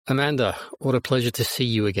Amanda, what a pleasure to see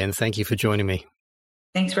you again. Thank you for joining me.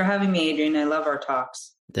 Thanks for having me, Adrian. I love our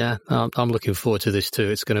talks. Yeah, I'm looking forward to this too.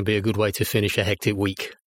 It's going to be a good way to finish a hectic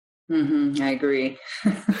week. I agree.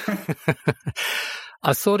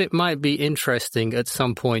 I thought it might be interesting at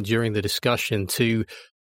some point during the discussion to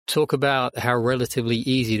talk about how relatively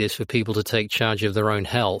easy it is for people to take charge of their own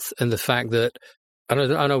health, and the fact that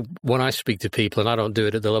I know when I speak to people, and I don't do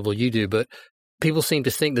it at the level you do, but people seem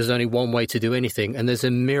to think there's only one way to do anything, and there's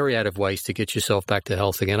a myriad of ways to get yourself back to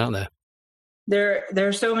health again, aren't there? There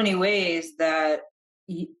are so many ways that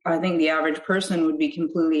I think the average person would be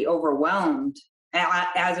completely overwhelmed.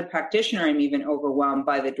 As a practitioner, I'm even overwhelmed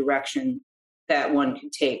by the direction that one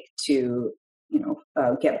could take to,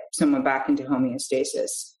 get someone back into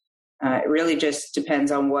homeostasis. It really just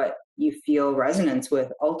depends on what you feel resonance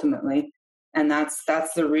with ultimately, and that's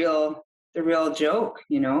the real joke.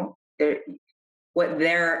 What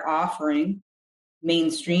they're offering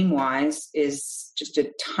mainstream wise is just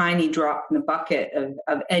a tiny drop in the bucket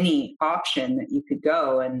of any option that you could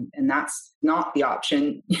go. And that's not the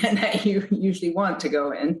option that you usually want to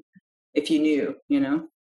go in if you knew.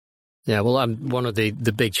 Yeah, well, I'm one of the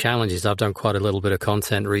big challenges. I've done quite a little bit of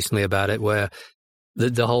content recently about it, where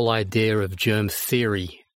the whole idea of germ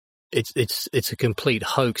theory, it's a complete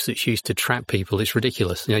hoax that's used to trap people. It's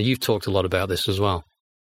ridiculous. You've talked a lot about this as well.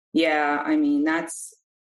 Yeah, I mean,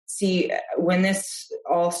 when this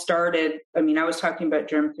all started, I was talking about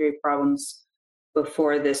germ theory problems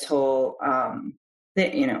before this whole,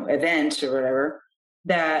 event or whatever,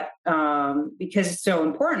 that because it's so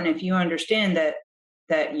important. If you understand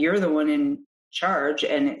that you're the one in charge,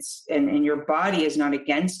 and and your body is not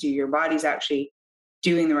against you, your body's actually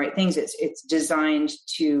doing the right things. It's designed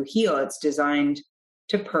to heal. It's designed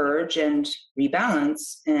to purge and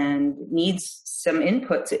rebalance, and needs some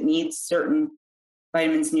inputs. It needs certain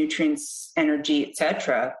vitamins, nutrients, energy,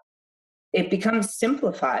 etc. It becomes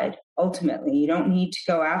simplified. Ultimately, you don't need to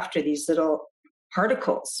go after these little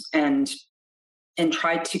particles and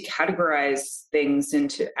try to categorize things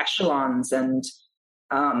into echelons, and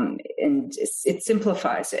it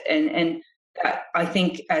simplifies it. And that, I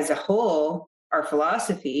think, as a whole, our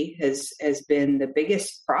philosophy has been the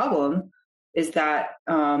biggest problem, is that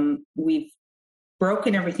we've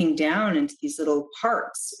broken everything down into these little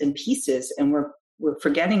parts and pieces, and we're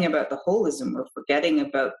forgetting about the holism. We're forgetting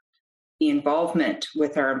about the involvement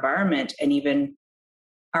with our environment, and even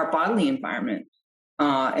our bodily environment,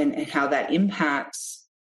 and how that impacts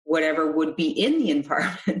whatever would be in the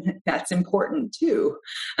environment. That's important too.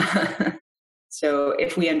 So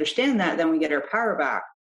if we understand that, then we get our power back,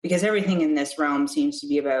 because everything in this realm seems to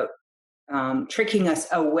be about tricking us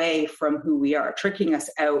away from who we are, tricking us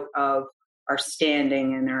out of our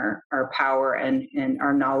standing and our power and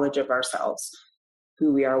our knowledge of ourselves,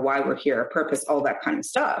 who we are, why we're here, our purpose, all that kind of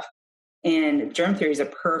stuff. And germ theory is a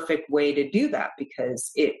perfect way to do that,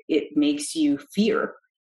 because it makes you fear.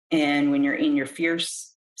 And when you're in your fear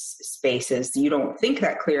spaces, you don't think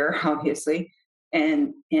that clear, obviously,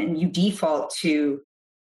 and you default to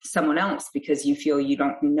someone else because you feel you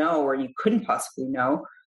don't know, or you couldn't possibly know.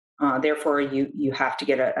 Therefore, you have to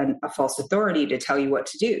get a false authority to tell you what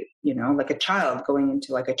to do, like a child going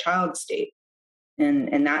into like a child state.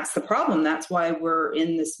 And that's the problem. That's why we're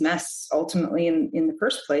in this mess ultimately in the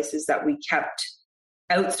first place, is that we kept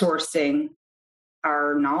outsourcing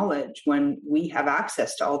our knowledge when we have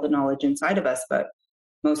access to all the knowledge inside of us. But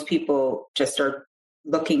most people just are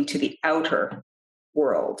looking to the outer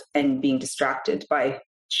world and being distracted by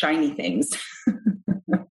shiny things.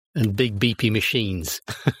 And big beepy machines.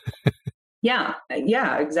 Yeah,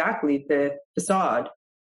 exactly. The facade,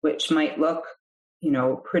 which might look,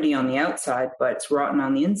 pretty on the outside, but it's rotten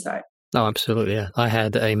on the inside. Oh, absolutely. Yeah. I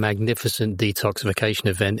had a magnificent detoxification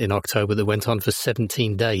event in October that went on for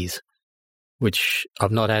 17 days, which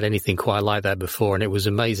I've not had anything quite like that before. And it was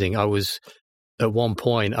amazing. At one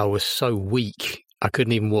point, I was so weak, I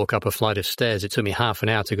couldn't even walk up a flight of stairs. It took me half an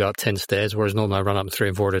hour to go up 10 stairs, whereas normally I run up 3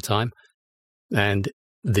 and 4 at a time. And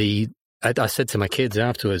I said to my kids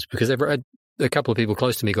afterwards, because a couple of people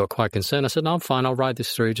close to me got quite concerned. I said, no, I'm fine. I'll ride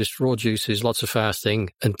this through. Just raw juices, lots of fasting,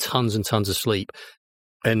 and tons of sleep.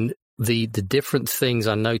 And the different things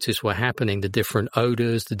I noticed were happening, the different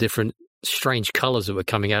odors, the different strange colors that were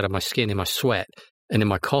coming out of my skin in my sweat and in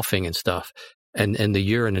my coughing and stuff, and the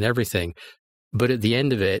urine and everything. But at the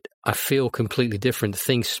end of it, I feel completely different.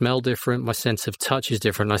 Things smell different. My sense of touch is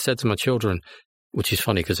different. And I said to my children, which is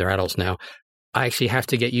funny because they're adults now, I actually have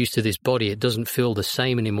to get used to this body. It doesn't feel the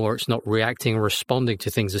same anymore. It's not reacting or responding to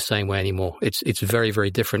things the same way anymore. It's very, very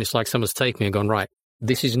different. It's like someone's taken me and gone, right,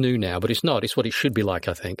 this is new now, but it's not. It's what it should be like,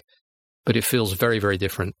 I think. But it feels very, very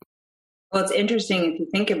different. Well, it's interesting if you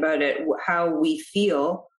think about it, how we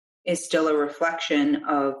feel is still a reflection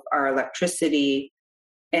of our electricity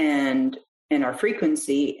and our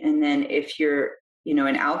frequency. And then if you're, in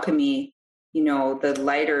alchemy, the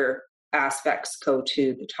lighter aspects go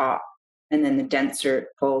to the top and then the denser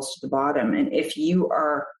falls to the bottom. And if you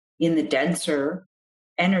are in the denser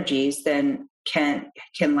energies, then can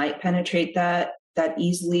light penetrate that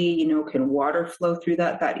easily? Can water flow through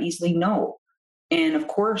that easily? No. And of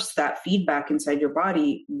course, that feedback inside your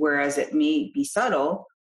body, whereas it may be subtle,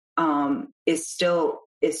 is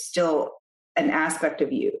still an aspect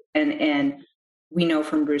of you. And we know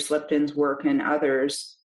from Bruce Lipton's work and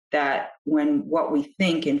others that when what we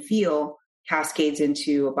think and feel cascades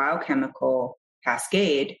into a biochemical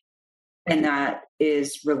cascade, and that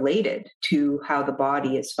is related to how the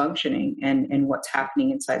body is functioning and what's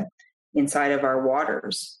happening inside of our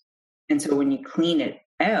waters. And so when you clean it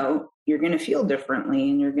out, you're going to feel differently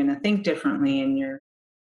and you're going to think differently, and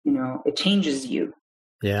it changes you.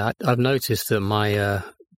 Yeah, I've noticed that my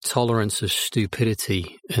tolerance of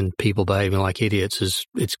stupidity and people behaving like idiots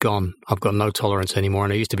it's gone. I've got no tolerance anymore,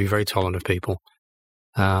 and I used to be very tolerant of people,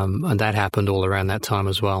 and that happened all around that time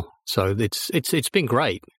as well. So it's been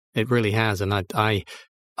great. It really has, and I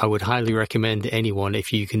would highly recommend anyone,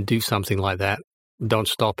 if you can do something like that, don't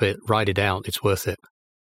stop it. Write it out. It's worth it.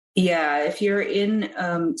 Yeah, if you're in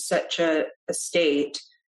such a state,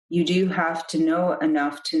 you do have to know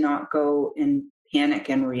enough to not go and panic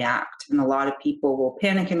and react. And a lot of people will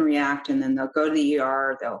panic and react, and then they'll go to the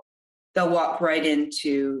ER. They'll walk right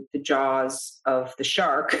into the jaws of the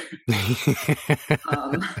shark,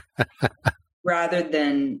 rather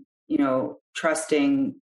than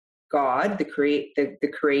trusting God,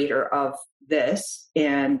 the creator of this,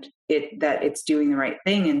 and that it's doing the right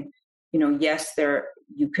thing. And yes,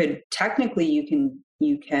 you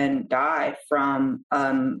can die from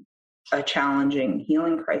a challenging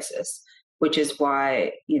healing crisis, which is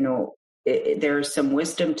why there's some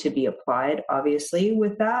wisdom to be applied, obviously,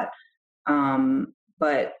 with that.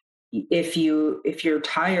 But if you're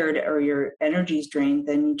tired or your energy's drained,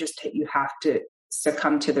 then you have to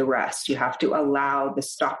succumb to the rest. You have to allow the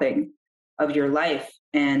stopping of your life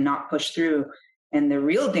and not push through. And the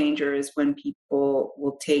real danger is when people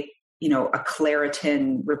will take a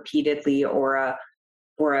Claritin repeatedly, or a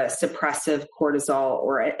suppressive cortisol,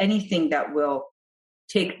 or anything that will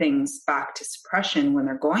take things back to suppression when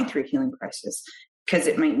they're going through a healing crisis, because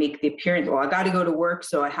it might make the appearance, well, I got to go to work,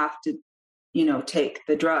 so I have to, take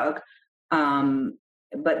the drug.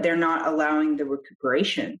 But they're not allowing the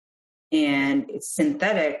recuperation, and it's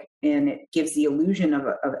synthetic, and it gives the illusion of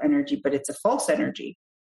energy, but it's a false energy.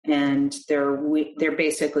 And they're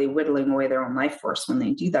basically whittling away their own life force when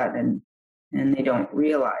they do that, and they don't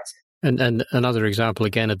realize it. And another example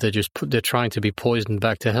again of they're trying to be poisoned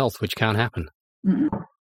back to health, which can't happen. Mm-mm.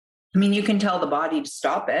 I mean, you can tell the body to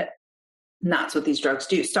stop it, and that's what these drugs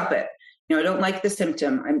do. Stop it. I don't like the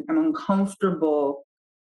symptom. I'm uncomfortable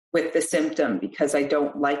with the symptom because I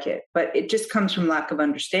don't like it. But it just comes from lack of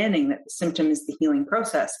understanding that the symptom is the healing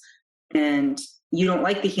process, and you don't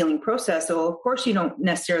like the healing process. So of course you don't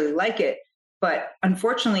necessarily like it, but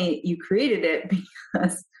unfortunately you created it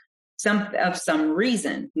because some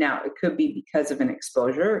reason. Now it could be because of an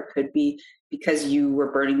exposure. It could be because you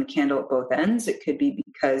were burning the candle at both ends. It could be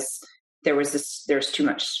because there's too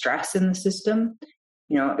much stress in the system.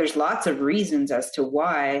 There's lots of reasons as to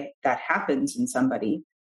why that happens in somebody.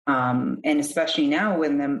 And especially now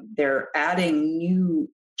when they're adding new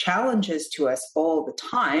challenges to us all the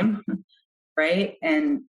time, right?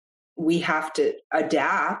 And we have to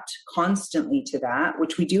adapt constantly to that,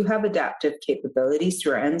 which we do have adaptive capabilities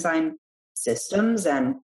through our enzyme systems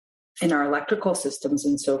and in our electrical systems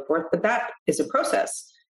and so forth. But that is a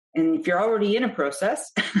process. And if you're already in a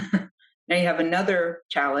process, now you have another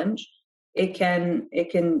challenge.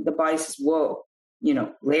 The body says, whoa,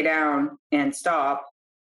 lay down and stop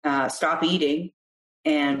eating.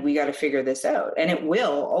 And we got to figure this out. And it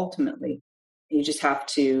will ultimately. You just have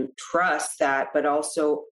to trust that, but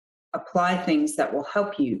also apply things that will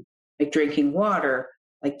help you, like drinking water,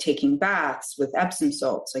 like taking baths with Epsom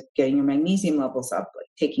salts, like getting your magnesium levels up, like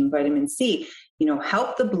taking vitamin C,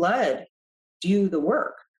 help the blood do the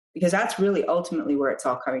work, because that's really ultimately where it's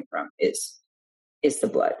all coming from is the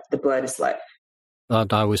blood. The blood is life.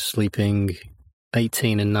 I was sleeping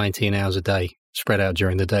 18 and 19 hours a day, spread out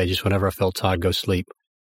during the day, just whenever I felt tired, go sleep,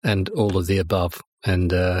 and all of the above.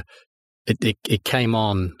 And it came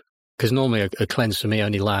on, because normally a cleanse for me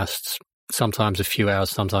only lasts sometimes a few hours,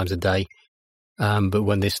 sometimes a day. But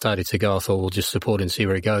when this started to go, I thought we'll just support it and see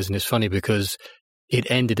where it goes. And it's funny because it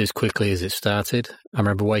ended as quickly as it started. I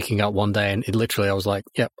remember waking up one day and it literally, I was like,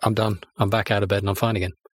 yep, I'm done. I'm back out of bed and I'm fine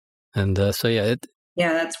again. And yeah,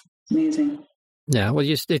 that's amazing. Yeah, well,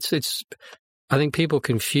 it's. I think people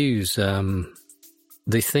confuse.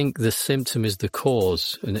 They think the symptom is the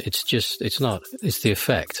cause, and it's not. It's the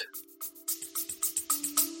effect.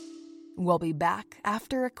 We'll be back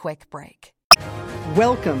after a quick break.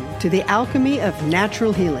 Welcome to the Alchemy of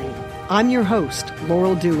Natural Healing. I'm your host,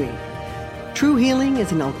 Laurel Dewey. True healing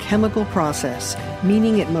is an alchemical process,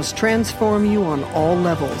 meaning it must transform you on all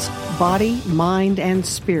levels, body, mind, and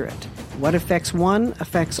spirit. What affects one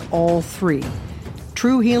affects all three.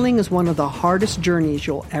 True healing is one of the hardest journeys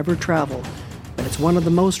you'll ever travel, but it's one of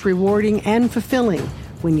the most rewarding and fulfilling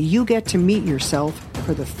when you get to meet yourself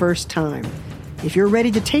for the first time. If you're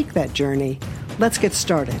ready to take that journey, let's get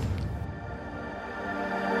started.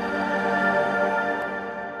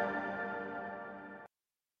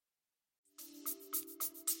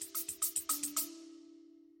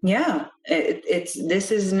 Yeah,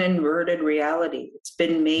 this is an inverted reality. It's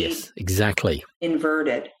been made exactly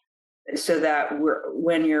inverted, so that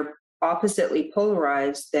when you're oppositely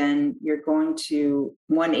polarized, then you're going to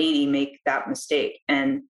 180 make that mistake.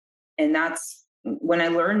 And that's when I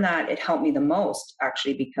learned that, it helped me the most,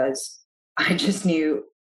 actually, because I just knew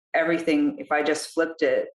everything. If I just flipped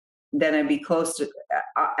it, then I'd be close to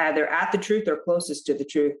either at the truth or closest to the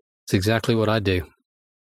truth. It's exactly what I do.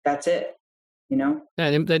 That's it. Yeah,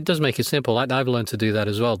 it does make it simple. I've learned to do that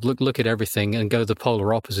as well. Look at everything and go the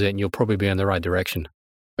polar opposite, and you'll probably be in the right direction.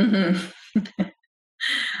 Mm-hmm.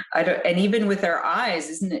 And even with our eyes,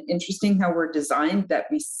 isn't it interesting how we're designed that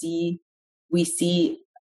we see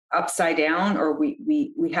upside down, or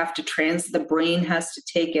we have to the brain has to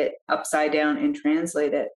take it upside down and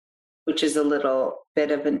translate it, which is a little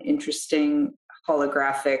bit of an interesting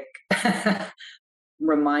holographic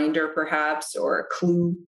reminder, perhaps, or a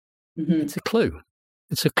clue. Mm-hmm. It's a clue.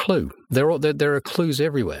 It's a clue. There are clues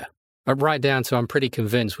everywhere. Right down to, I'm pretty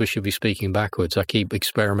convinced we should be speaking backwards. I keep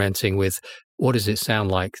experimenting with, what does it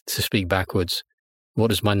sound like to speak backwards? What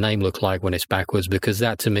does my name look like when it's backwards? Because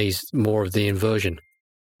that to me is more of the inversion.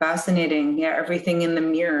 Fascinating. Yeah, everything in the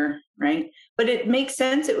mirror, right? But it makes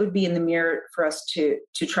sense it would be in the mirror for us to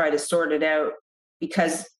try to sort it out,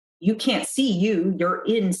 because you can't see you. You're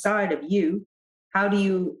inside of you.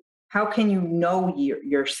 How can you know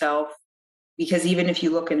yourself? Because even if you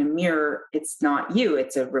look in a mirror, it's not you.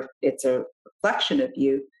 It's a reflection of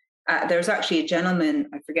you. There's actually a gentleman,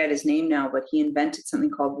 I forget his name now, but he invented something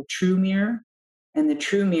called the true mirror, and the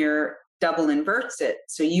true mirror double inverts it.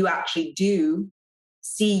 So you actually do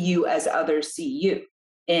see you as others see you.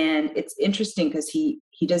 And it's interesting because he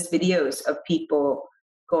does videos of people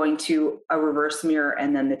going to a reverse mirror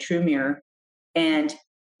and then the true mirror. And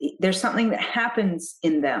there's something that happens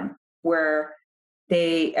in them where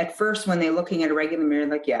they, at first, when they're looking at a regular mirror,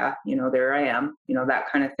 like, yeah, there I am, that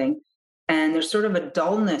kind of thing. And there's sort of a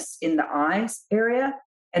dullness in the eyes area.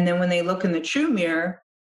 And then when they look in the true mirror,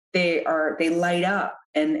 they light up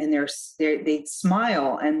and they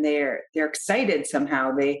smile and they're excited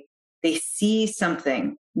somehow. They see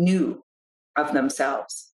something new of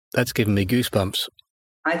themselves. That's giving me goosebumps.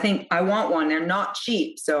 I think I want one. They're not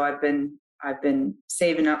cheap, so I've been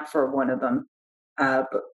saving up for one of them. But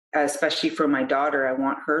especially for my daughter, I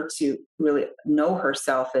want her to really know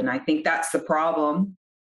herself. And I think that's the problem,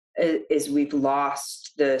 is we've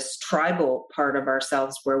lost this tribal part of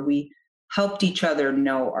ourselves where we helped each other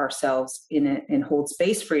know ourselves and hold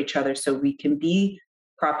space for each other so we can be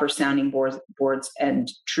proper sounding boards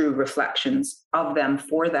and true reflections of them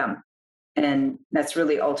for them. And that's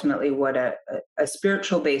really ultimately what a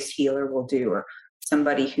spiritual-based healer will do, or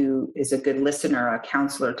somebody who is a good listener, a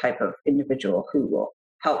counselor type of individual who will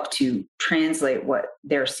help to translate what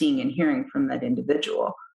they're seeing and hearing from that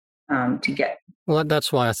individual to get. Well,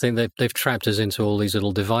 that's why I think they've trapped us into all these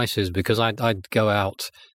little devices, because I'd go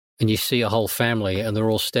out and you see a whole family and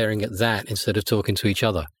they're all staring at that instead of talking to each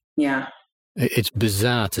other. Yeah. It's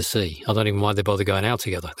bizarre to see. I don't even know why they bother going out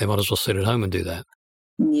together. They might as well sit at home and do that.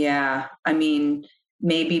 Yeah. I mean,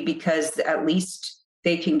 maybe because at least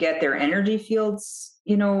they can get their energy fields,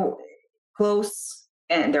 close,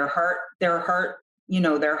 and their heart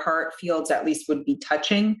fields at least would be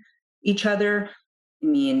touching each other. I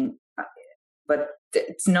mean, but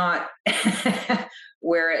it's not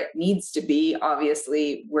where it needs to be,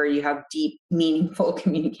 obviously, where you have deep, meaningful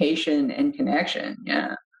communication and connection.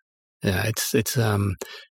 Yeah. Yeah, it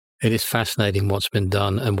is fascinating what's been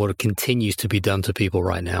done and what continues to be done to people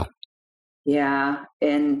right now. Yeah,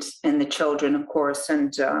 and the children, of course,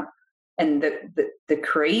 and and the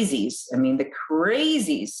crazies. I mean, the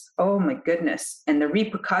crazies. Oh my goodness. And the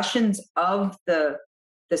repercussions of the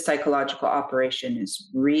psychological operation is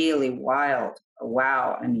really wild.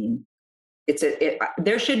 Wow. I mean,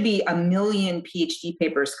 there should be 1 million PhD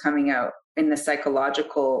papers coming out in the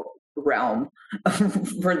psychological realm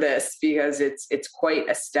for this, because it's quite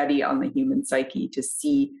a study on the human psyche to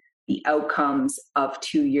see the outcomes of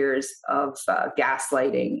 2 years of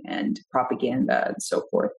gaslighting and propaganda and so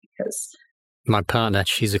forth. Because my partner,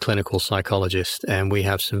 she's a clinical psychologist, and we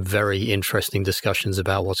have some very interesting discussions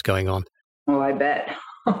about what's going on. Oh, I bet.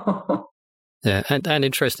 Yeah, and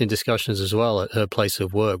interesting discussions as well at her place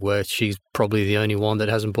of work, where she's probably the only one that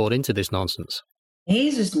hasn't bought into this nonsense.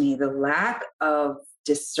 Amazes me, the lack of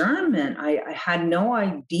discernment. I had no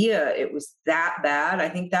idea it was that bad. I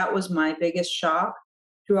think that was my biggest shock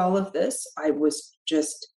through all of this. I was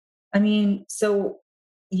just, so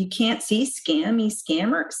you can't see scams.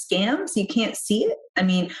 You can't see it. I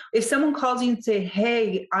mean, if someone calls you and say,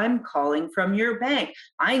 hey, I'm calling from your bank,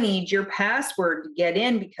 I need your password to get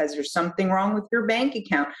in because there's something wrong with your bank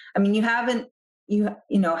account. I mean, you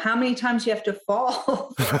know, how many times you have to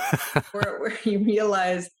fall where you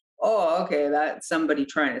realize, oh, okay, that's somebody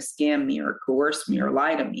trying to scam me or coerce me or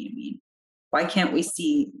lie to me. I mean, why can't we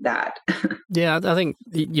see that? Yeah, I think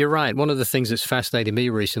you're right. One of the things that's fascinated me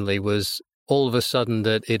recently was all of a sudden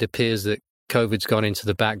that it appears that COVID's gone into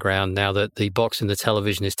the background now that the box in the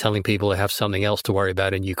television is telling people they have something else to worry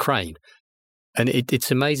about in Ukraine. And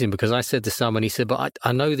it's amazing, because I said to someone, he said, but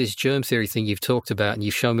I know this germ theory thing you've talked about and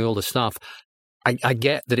you've shown me all the stuff. I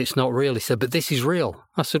get that it's not real. He said, but this is real.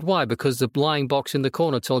 I said, why? Because the lying box in the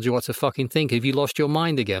corner told you what to fucking think. Have you lost your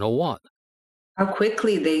mind again or what? How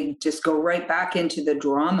quickly they just go right back into the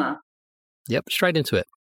drama. Yep, straight into it.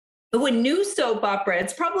 But with new soap opera,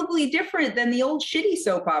 it's probably different than the old shitty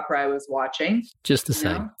soap opera I was watching. Just the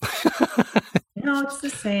same. No, it's the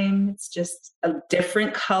same. It's just a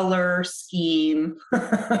different color scheme,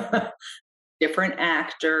 different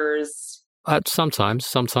actors.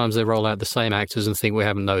 Sometimes they roll out the same actors and think we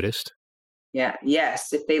haven't noticed. Yeah.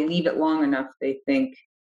 Yes. If they leave it long enough, they think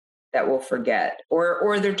that we'll forget,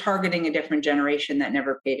 or they're targeting a different generation that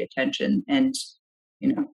never paid attention, and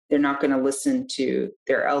they're not going to listen to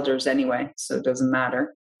their elders anyway, so it doesn't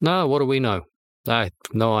matter. No, what do we know? I have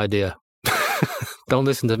no idea. Don't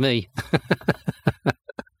listen to me.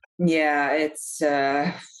 Yeah, it's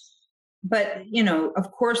but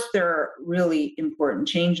of course there are really important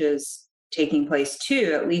changes taking place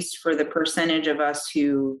too, at least for the percentage of us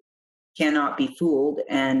who cannot be fooled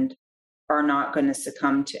and are not going to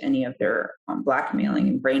succumb to any of their blackmailing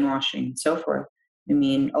and brainwashing and so forth. I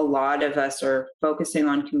mean, a lot of us are focusing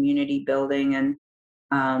on community building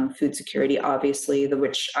and food security, obviously,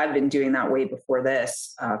 which I've been doing that way before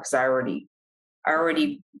this, because I already.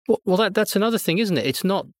 Well, that's another thing, isn't it? It's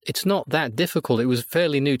not that difficult. It was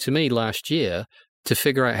fairly new to me last year to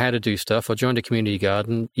figure out how to do stuff. I joined a community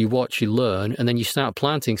garden. You watch, you learn, and then you start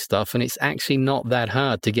planting stuff. And it's actually not that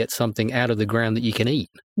hard to get something out of the ground that you can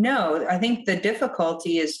eat. No, I think the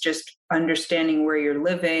difficulty is just understanding where you're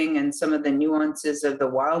living and some of the nuances of the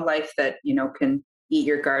wildlife that, can eat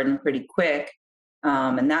your garden pretty quick,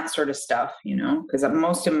 and that sort of stuff, because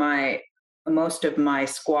most of my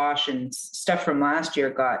squash and stuff from last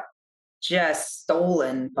year got just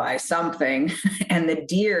stolen by something, and the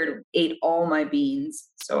deer ate all my beans.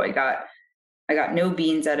 So I got no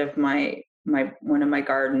beans out of my one of my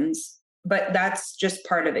gardens. But that's just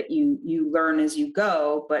part of it. You learn as you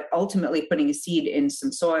go, but ultimately putting a seed in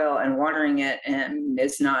some soil and watering it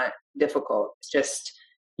is not difficult. It's just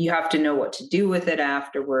you have to know what to do with it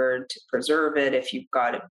afterward to preserve it. If you've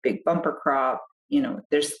got a big bumper crop,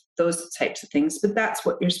 there's those types of things. But that's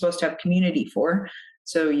what you're supposed to have community for.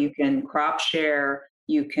 So you can crop share,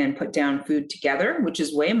 you can put down food together, which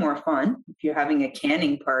is way more fun. If you're having a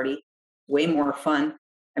canning party, way more fun.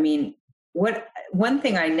 I mean, one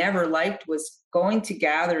thing I never liked was going to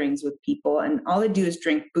gatherings with people and all they do is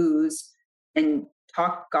drink booze and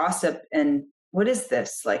talk gossip. And what is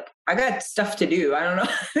this? Like, I got stuff to do. I don't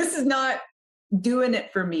know. This is not doing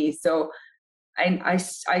it for me. So I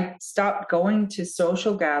stopped going to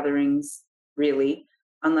social gatherings really,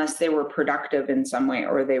 unless they were productive in some way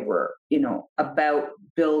or they were, about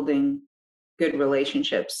building good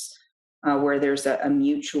relationships where there's a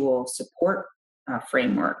mutual support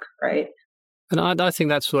framework, right? And I think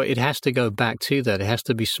that's what it has to go back to. That it has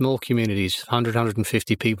to be small communities.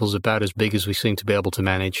 150 people is about as big as we seem to be able to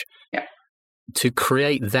manage. Yeah. To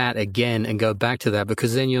create that again and go back to that,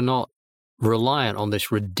 because then you're not reliant on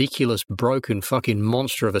this ridiculous, broken fucking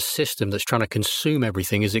monster of a system that's trying to consume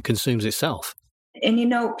everything as it consumes itself. And,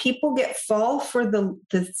 people fall for the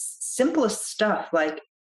simplest stuff, like,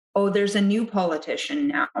 oh, there's a new politician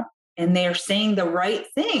now and they're saying the right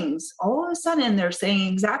things. All of a sudden they're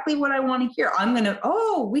saying exactly what I want to hear.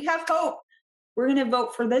 We have hope. We're going to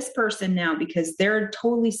vote for this person now because they're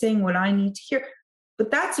totally saying what I need to hear.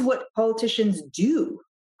 But that's what politicians do,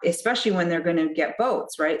 especially when they're going to get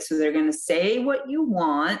votes, right? So they're going to say what you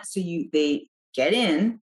want. So they get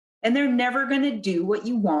in, and they're never going to do what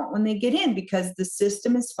you want when they get in, because the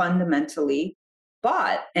system is fundamentally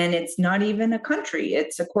bought, and it's not even a country,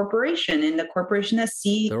 it's a corporation, and the corporation has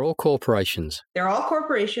They're all corporations. They're all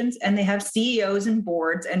corporations, and they have CEOs and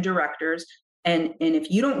boards and directors. And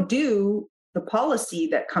if you don't do the policy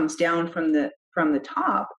that comes down from the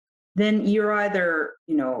top, then you're either,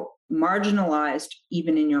 marginalized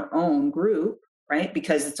even in your own group, right?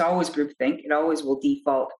 Because it's always groupthink. It always will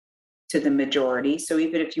default to the majority. So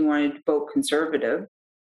even if you wanted to vote conservative,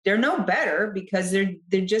 they're no better, because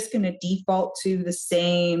they're just going to default to the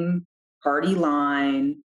same party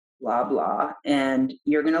line, blah, blah. And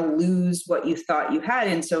you're going to lose what you thought you had.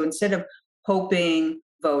 And so instead of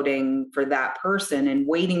voting for that person and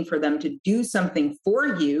waiting for them to do something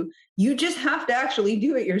for you, you just have to actually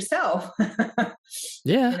do it yourself.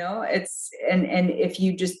 Yeah. And if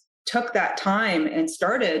you just took that time and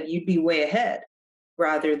started, you'd be way ahead,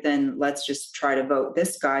 rather than let's just try to vote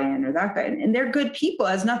this guy in or that guy in. And they're good people.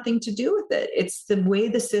 It has nothing to do with it. It's the way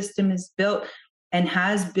the system is built and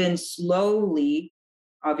has been slowly,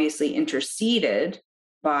 obviously, interceded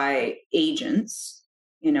by agents.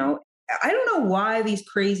 I don't know why these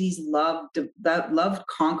crazies loved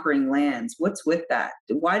conquering lands. What's with that?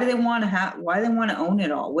 Why do they want to own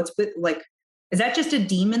it all? What's with, like, is that just a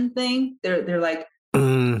demon thing? They're like,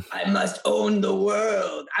 I must own the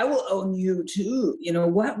world. I will own you too.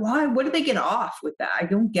 What? Why? What do they get off with that? I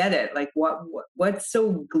don't get it. Like, what's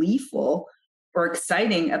so gleeful or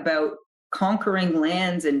exciting about conquering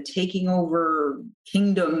lands and taking over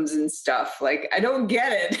kingdoms and stuff? Like, I don't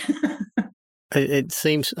get it. It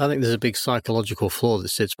seems, I think there's a big psychological flaw that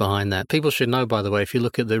sits behind that. People should know, by the way, if you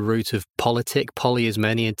look at the root of politic, poly is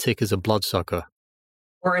many and tick is a bloodsucker.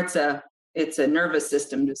 Or it's a nervous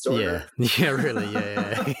system disorder. Yeah, really,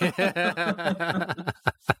 yeah. Yeah.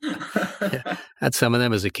 Had some of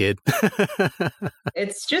them as a kid.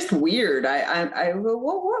 It's just weird. What's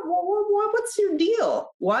your deal?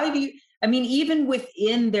 Why do you? I mean, even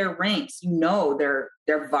within their ranks, they're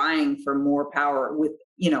vying for more power with,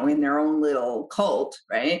 in their own little cult,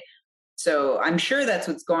 right? So I'm sure that's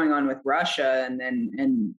what's going on with Russia and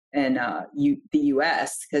the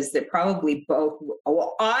U.S., because they're probably both.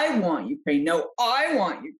 Oh, I want Ukraine. No, I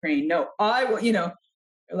want Ukraine. No, I want. They're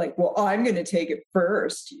like, well, I'm going to take it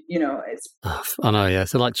first. It's. I know. Yeah,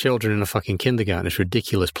 they're like children in a fucking kindergarten. It's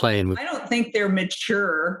ridiculous playing with. I don't think they're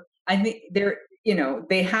mature. I think they're.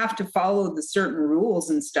 They have to follow the certain rules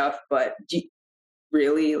and stuff, but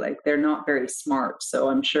really, like, they're not very smart. So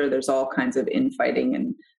I'm sure there's all kinds of infighting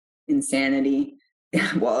and insanity.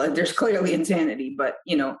 Well, there's clearly insanity, but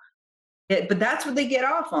but that's what they get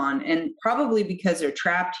off on. And probably because they're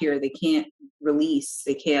trapped here, they can't release.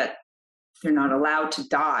 They're not allowed to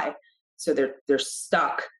die. So they're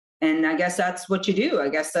stuck. And I guess that's what you do. I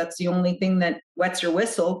guess that's the only thing that wets your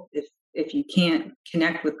whistle. If you can't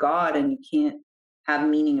connect with God and you can't have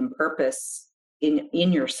meaning and purpose in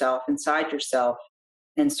yourself, inside yourself,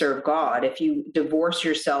 and serve God. If you divorce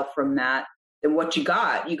yourself from that, then what you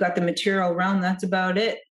got the material realm. That's about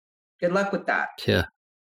it. Good luck with that. Yeah,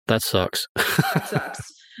 that sucks. That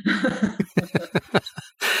sucks.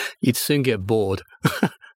 You'd soon get bored.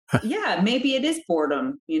 Yeah, maybe it is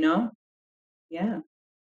boredom, Yeah.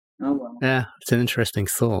 Oh, well. Yeah, it's an interesting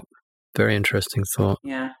thought. Very interesting thought.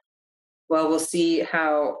 Yeah. Well, we'll see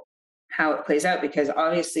how it plays out, because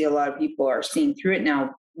obviously a lot of people are seeing through it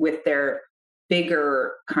now with their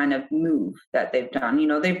bigger kind of move that they've done.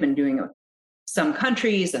 They've been doing it with some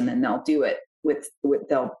countries, and then they'll do it with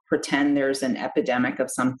they'll pretend there's an epidemic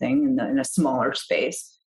of something in a smaller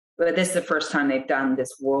space. But this is the first time they've done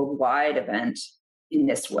this worldwide event in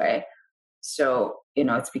this way. So,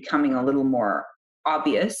 it's becoming a little more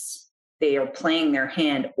obvious. They are playing their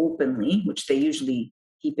hand openly, which they usually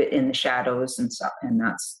keep it in the shadows and stuff. And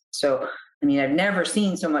that's so, I mean, I've never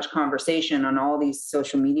seen so much conversation on all these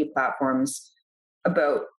social media platforms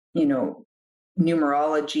about,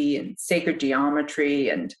 numerology and sacred geometry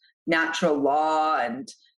and natural law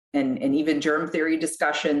and even germ theory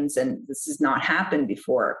discussions. And this has not happened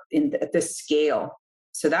before at this scale.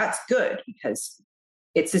 So that's good, because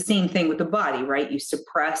it's the same thing with the body, right? You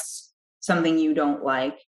suppress something you don't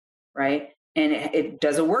like, right? And it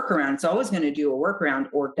does a workaround. It's always going to do a workaround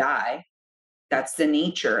or die. That's the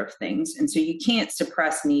nature of things. And so you can't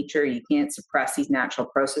suppress nature. You can't suppress these natural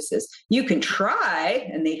processes. You can try,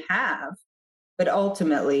 and they have, but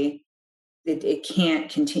ultimately it can't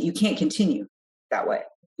continue. You can't continue that way.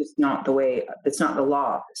 It's not the way, it's not the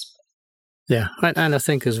law of this place. Yeah. And I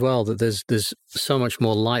think as well that there's so much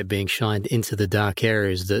more light being shined into the dark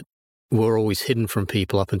areas that were always hidden from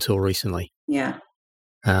people up until recently. Yeah.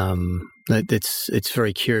 It's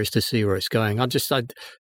very curious to see where it's going.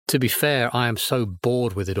 To be fair, I am so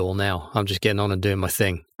bored with it all now. I'm just getting on and doing my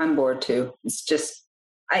thing. I'm bored too. It's just,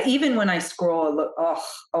 even when I scroll,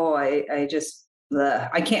 I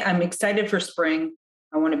can't. I'm excited for spring.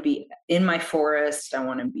 I want to be in my forest. I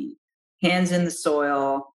want to be hands in the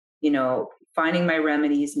soil, finding my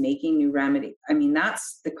remedies, making new remedies. I mean,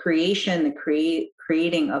 that's the creation,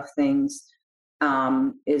 creating of things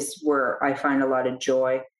is where I find a lot of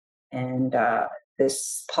joy. And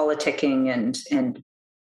this politicking and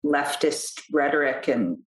leftist rhetoric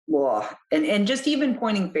and just even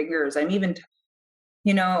pointing fingers. I'm even,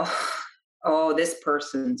 this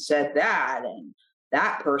person said that and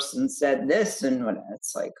that person said this, and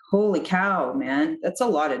it's like, holy cow, man, that's a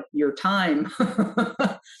lot of your time.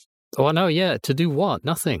 Oh, I know. Yeah. To do what?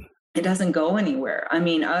 Nothing. It doesn't go anywhere. I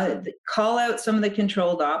mean, call out some of the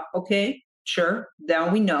controlled op. Okay, sure. Now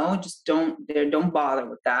we know, just don't bother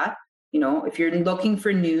with that. If you're looking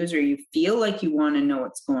for news or you feel like you want to know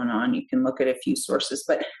what's going on, you can look at a few sources.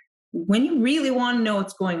 But when you really want to know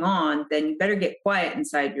what's going on, then you better get quiet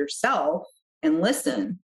inside yourself and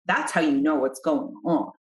listen. That's how you know what's going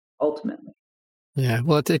on, ultimately. Yeah,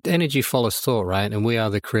 well, energy follows thought, right? And we are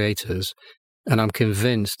the creators. And I'm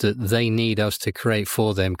convinced that they need us to create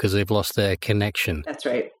for them because they've lost their connection. That's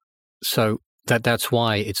right. So that's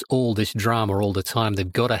why it's all this drama all the time.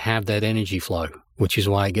 They've got to have that energy flow, which is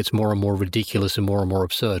why it gets more and more ridiculous and more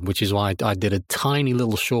absurd, which is why I did a tiny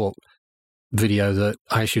little short video that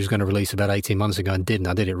I actually was going to release about 18 months ago and didn't.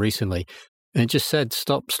 I did it recently. And it just said,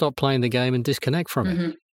 stop playing the game and disconnect from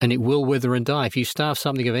it. And it will wither and die. If you starve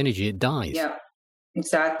something of energy, it dies. Yeah,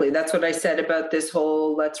 exactly. That's what I said about this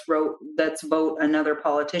whole let's vote another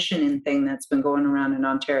politician in thing that's been going around in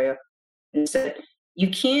Ontario. And said, you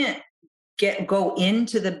can't go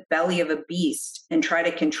into the belly of a beast and try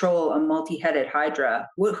to control a multi-headed hydra.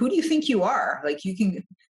 Who do you think you are? Like, you can,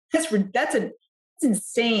 that's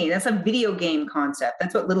insane. That's a video game concept.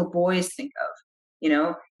 That's what little boys think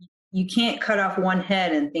of. You can't cut off one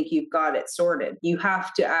head and think you've got it sorted. You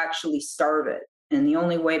have to actually starve it. And the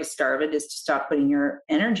only way to starve it is to stop putting your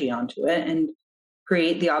energy onto it and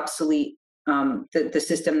create the obsolete, the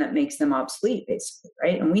system that makes them obsolete, basically,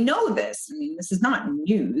 right? And we know this. I mean, this is not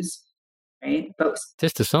news, right? But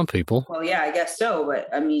just to some people. Well, yeah, I guess so. But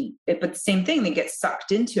I mean, but the same thing, they get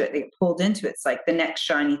sucked into it. They get pulled into it. It's like the next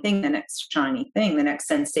shiny thing, the next shiny thing, the next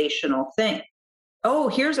sensational thing. Oh,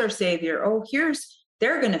 here's our savior. Oh,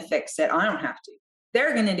 they're going to fix it. I don't have to.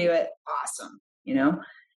 They're going to do it. Awesome.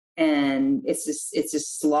 And it's this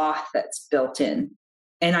sloth that's built in.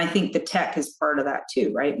 And I think the tech is part of that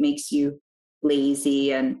too, right? It makes you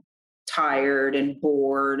lazy and tired and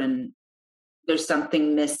bored, and there's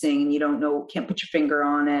something missing and you don't know, can't put your finger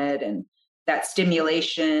on it. And that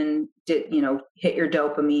stimulation hit your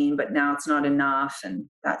dopamine, but now it's not enough, and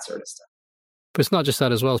that sort of stuff. But it's not just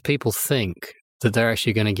that as well. People think that they're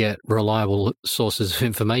actually going to get reliable sources of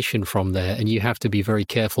information from there. And you have to be very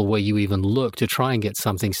careful where you even look to try and get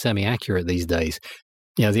something semi-accurate these days.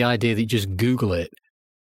 The idea that you just Google it.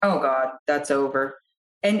 Oh God, that's over.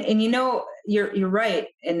 And you're right.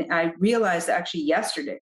 And I realized actually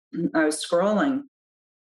yesterday, I was scrolling,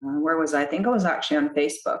 where was I? I think I was actually on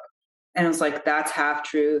Facebook. And I was like, that's half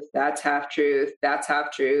truth. That's half truth. That's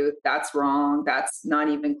half truth. That's wrong. That's not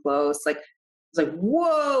even close. Like, it's like,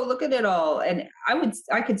 whoa, look at it all. And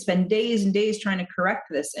I could spend days and days trying to correct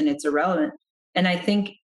this, and it's irrelevant. And I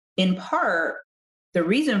think in part, the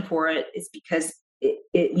reason for it is because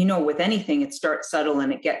it with anything, it starts subtle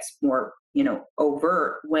and it gets more,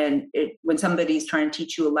 overt when somebody's trying to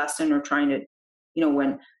teach you a lesson or trying to,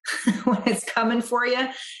 when it's coming for you.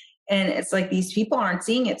 And it's like these people aren't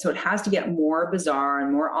seeing it. So it has to get more bizarre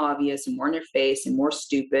and more obvious and more in your face and more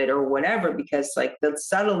stupid or whatever, because like the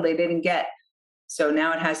subtle they didn't get. So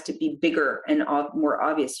now it has to be bigger and more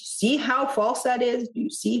obvious. You see how false that is? Do you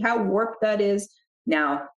see how warped that is?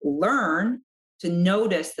 Now learn to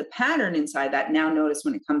notice the pattern inside that. Now notice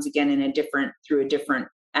when it comes again through a different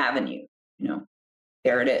avenue.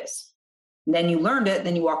 There it is. And then you learned it,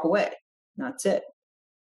 then you walk away. That's it.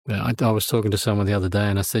 Yeah, I was talking to someone the other day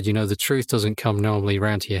and I said, the truth doesn't come normally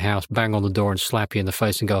around to your house, bang on the door and slap you in the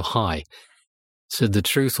face and go, hi. So the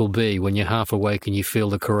truth will be when you're half awake and you feel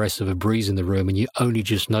the caress of a breeze in the room and you only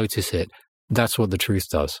just notice it. That's what the truth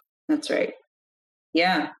does. That's right.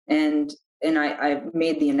 Yeah. And I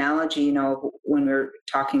made the analogy, when we were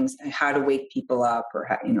talking how to wake people up or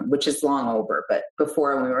how, which is long over, but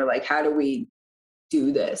before we were like, how do we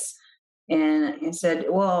do this? And I said,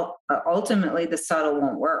 well, ultimately the subtle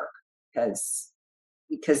won't work because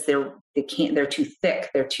they're too thick.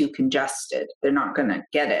 They're too congested. They're not going to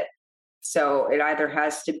get it. So it either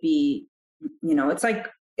has to be, it's like,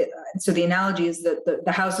 so the analogy is that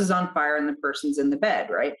the house is on fire and the person's in the bed,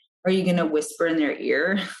 right? Are you going to whisper in their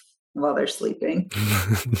ear while they're sleeping?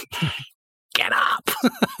 Get up.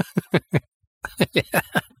 Yeah.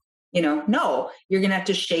 No, you're going to have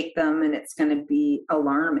to shake them and it's going to be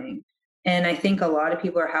alarming. And I think a lot of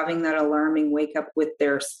people are having that alarming wake up with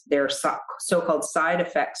their so-called side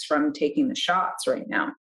effects from taking the shots right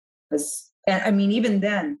now. And I mean, even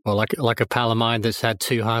then. Well, like a pal of mine that's had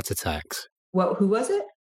 2 heart attacks. Well, who was it?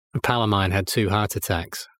 A pal of mine had 2 heart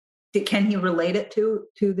attacks. Can he relate it to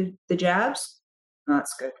the jabs? Oh,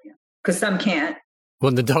 that's good. Yeah. Because some can't.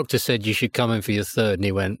 Well, the doctor said you should come in for your 3rd, and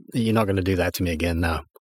he went, "You're not going to do that to me again now."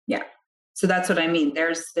 Yeah. So that's what I mean.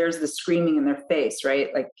 There's the screaming in their face,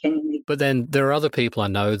 right? Like, can you make... But then there are other people I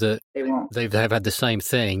know that they won't. They've had the same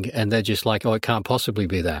thing, and they're just like, "Oh, it can't possibly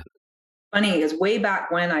be that." Funny, because way back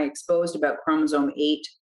when I exposed about chromosome 8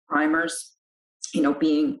 primers,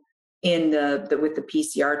 being in with the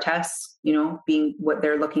PCR tests, being what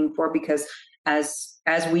they're looking for, because as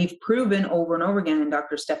we've proven over and over again, and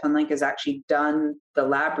Dr. Stefan Link has actually done the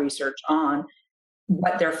lab research on,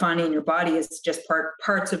 what they're finding in your body is just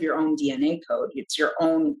parts of your own DNA code. It's your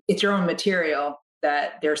own material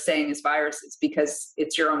that they're saying is viruses, because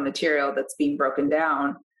it's your own material that's being broken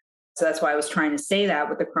down. So that's why I was trying to say that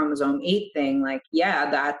with the chromosome 8 thing, like, yeah,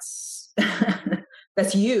 that's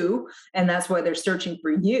that's you, and that's why they're searching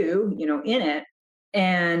for you, in it.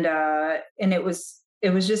 And it was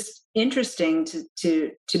just interesting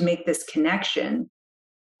to make this connection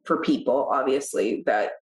for people, obviously,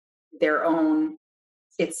 that their own,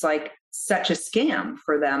 it's like such a scam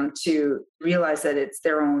for them to realize that it's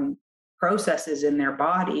their own processes in their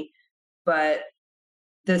body. But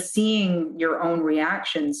the seeing your own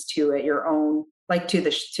reactions to it, your own, like to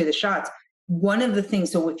the shots. One of the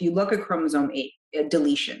things, so if you look at chromosome 8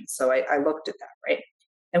 deletion, so I looked at that, right?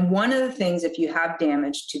 And one of the things, if you have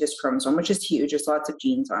damage to this chromosome, which is huge, there's lots of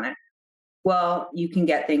genes on it, well, you can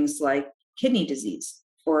get things like kidney disease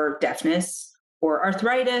or deafness or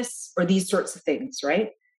arthritis or these sorts of things,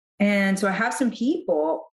 right? And so I have some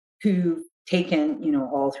people who've taken,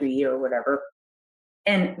 all 3 or whatever,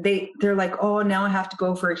 and they're like, oh, now I have to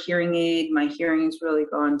go for a hearing aid. My hearing's really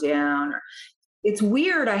gone down. Or, it's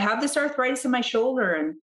weird. I have this arthritis in my shoulder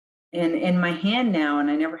and in my hand now, and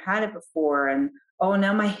I never had it before. And oh,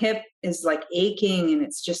 now my hip is like aching, and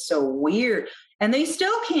it's just so weird. And they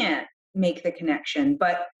still can't make the connection.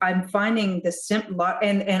 But I'm finding the simple,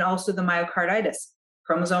 and also the myocarditis,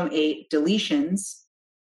 chromosome 8 deletions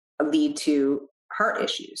lead to heart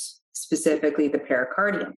issues, specifically the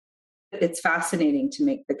pericardium. It's fascinating to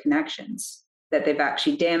make the connections that they've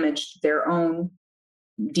actually damaged their own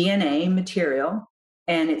DNA material,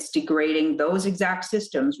 and it's degrading those exact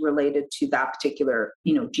systems related to that particular,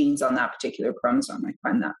 genes on that particular chromosome. I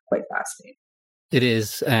find that quite fascinating. It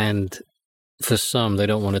is. And for some, they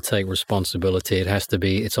don't want to take responsibility. It has to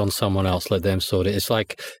be, it's on someone else, let them sort it.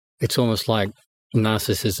 It's almost like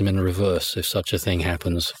narcissism in reverse, if such a thing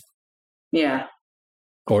happens. Yeah.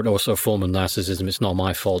 Or also a form of narcissism. It's not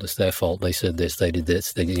my fault. It's their fault. They said this, they did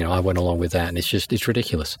this. I went along with that. And it's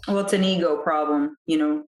ridiculous. Well, it's an ego problem.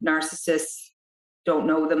 Narcissists don't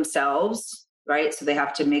know themselves, right? So they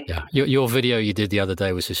have to make... Yeah. Your video you did the other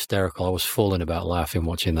day was hysterical. I was falling about laughing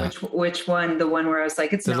watching that. Which one? The one where I was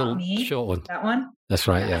like, it's not me? Short one. That one? That's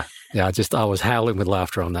right, yeah. Yeah, I was howling with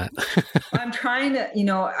laughter on that. I'm trying to,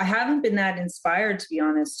 I haven't been that inspired, to be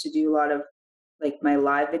honest, to do a lot of like my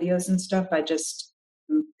live videos and stuff.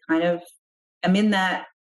 I'm in that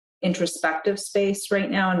introspective space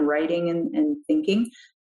right now, and writing and thinking,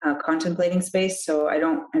 contemplating space. So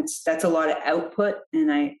that's a lot of output,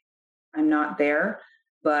 and I'm not there,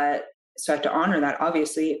 but so I have to honor that,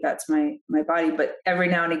 obviously, if that's my body. But every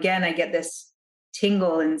now and again, I get this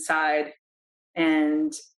tingle inside,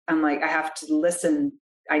 and I'm like, I have to listen.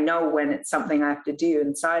 I know when it's something I have to do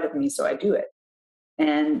inside of me, so I do it.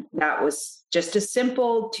 And that was just a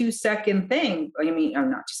simple 2-second thing. I mean,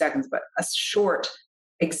 not 2 seconds, but a short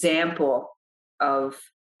example of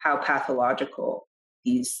how pathological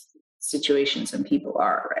these situations and people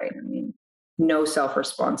are, right? I mean, no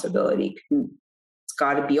self-responsibility. It's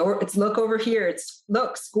got to be, or it's look over here. It's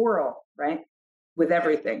look, squirrel, right? With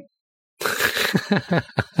everything.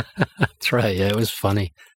 That's right. Yeah, it was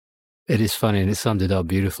funny. It is funny, and it summed it up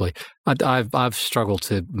beautifully. I've struggled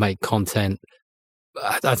to make content,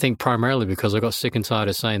 I think primarily because I got sick and tired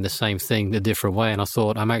of saying the same thing a different way, and I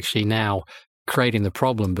thought I'm actually now creating the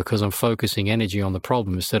problem because I'm focusing energy on the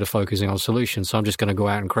problem instead of focusing on solutions. So I'm just going to go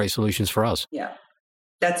out and create solutions for us. Yeah,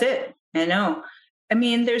 that's it. I know. I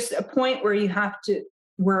mean, there's a point where you have to,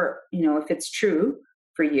 if it's true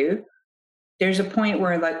for you, there's a point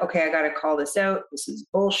where like, okay, I got to call this out. This is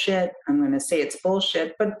bullshit. I'm going to say it's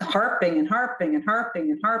bullshit, but harping and harping and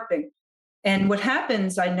harping and harping. And what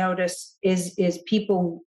happens, I notice, is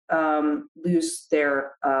people lose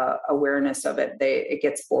their awareness of it. It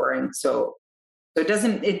gets boring. So it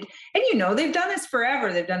doesn't, and they've done this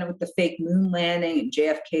forever. They've done it with the fake moon landing and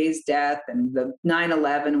JFK's death and the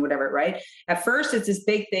 9/11, whatever, right? At first, it's this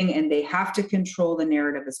big thing, and they have to control the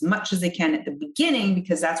narrative as much as they can at the beginning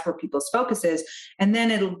because that's where people's focus is. And then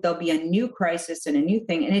there'll be a new crisis and a new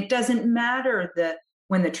thing. And it doesn't matter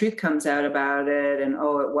when the truth comes out about it and,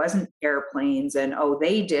 it wasn't airplanes and,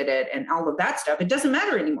 they did it and all of that stuff. It doesn't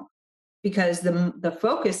matter anymore. Because the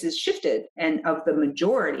focus is shifted and of the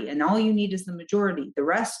majority, and all you need is the majority. The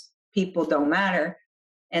rest people don't matter.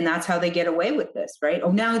 And that's how they get away with this, right?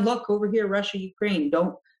 Oh, now look over here, Russia, Ukraine.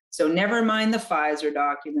 So never mind the Pfizer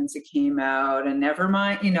documents that came out, and never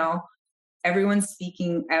mind, everyone's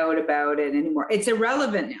speaking out about it anymore. It's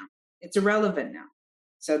irrelevant now.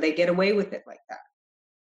 So they get away with it like that.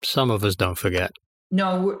 Some of us don't forget.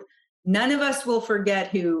 No, none of us will forget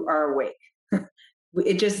who are awake.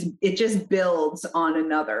 It just builds on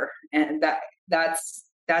another, and that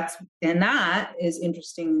is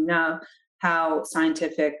interesting enough how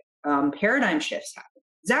scientific paradigm shifts happen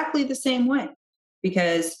exactly the same way,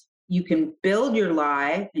 because you can build your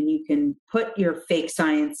lie and you can put your fake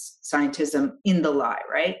scientism in the lie,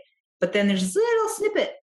 right? But then there's this little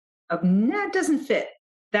snippet of that doesn't fit,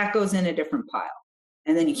 that goes in a different pile,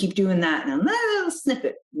 and then you keep doing that, and a little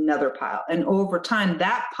snippet, another pile, and over time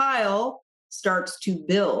that pile starts to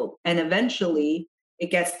build, and eventually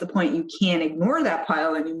it gets to the point you can't ignore that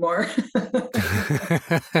pile anymore because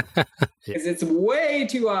it's way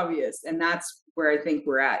too obvious. And that's where I think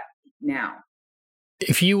we're at now.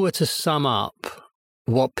 If you were to sum up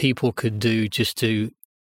what people could do just to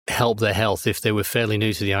help their health if they were fairly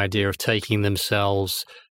new to the idea of taking themselves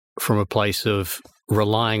from a place of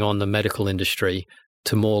relying on the medical industry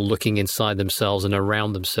to more looking inside themselves and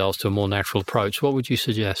around themselves to a more natural approach, what would you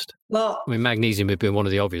suggest? Well, I mean, magnesium would be one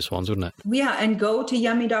of the obvious ones, wouldn't it? Yeah, and go to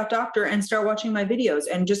yummy.doctor and start watching my videos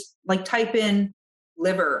and just like type in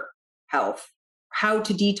liver health, how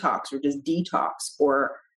to detox, or just detox,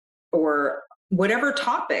 or whatever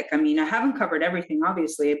topic. I mean, I haven't covered everything,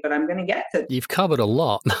 obviously, but I'm going to get to... You've covered a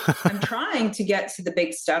lot. I'm trying to get to the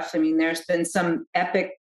big stuff. I mean, there's been some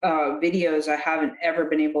epic videos I haven't ever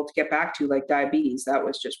been able to get back to, like diabetes. That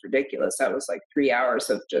was just ridiculous. That was like 3 hours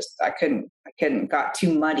of just, I couldn't, got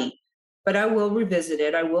too muddy, but I will revisit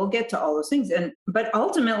it. I will get to all those things. But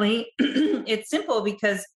ultimately it's simple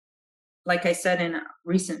because, like I said in a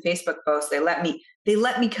recent Facebook post, they let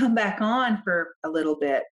me come back on for a little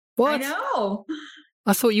bit. What? I know.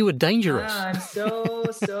 I thought you were dangerous. I'm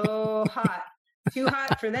so hot, too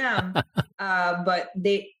hot for them. But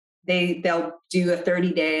they'll do a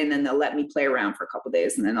 30-day and then they'll let me play around for a couple of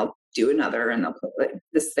days, and then I'll do another and they'll play. Like,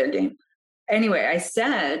 this is their game. Anyway, I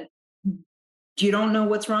said, you don't know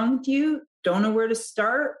what's wrong with you? Don't know where to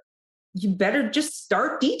start? You better just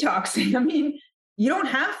start detoxing. I mean, you don't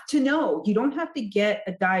have to know. You don't have to get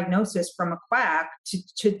a diagnosis from a quack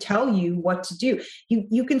to tell you what to do.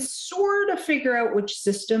 You can sort of figure out which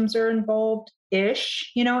systems are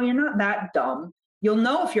involved-ish. You're not that dumb. You'll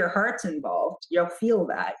know if your heart's involved. You'll feel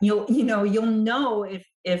that. You'll know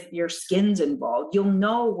if your skin's involved. You'll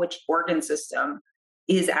know which organ system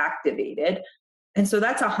is activated. And so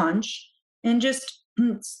that's a hunch. And just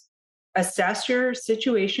assess your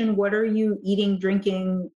situation. What are you eating,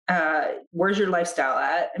 drinking? Where's your lifestyle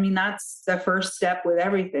at? I mean, that's the first step with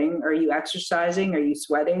everything. Are you exercising? Are you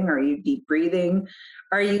sweating? Are you deep breathing?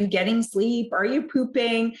 Are you getting sleep? Are you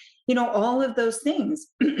pooping? All of those things.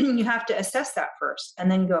 You have to assess that first, and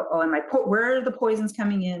then go, where are the poisons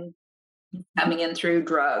coming in? Coming in through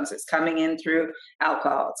drugs. It's coming in through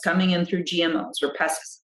alcohol. It's coming in through GMOs or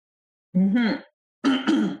pesticides.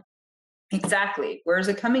 Mm-hmm. Exactly. Where is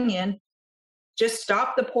it coming in? Just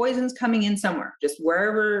stop the poisons coming in somewhere. Just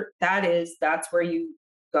wherever that is, that's where you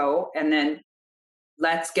go. And then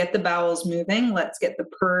let's get the bowels moving. Let's get the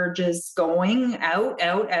purges going,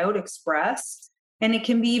 out, express. And it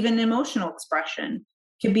can be even emotional expression.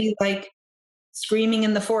 It could be like screaming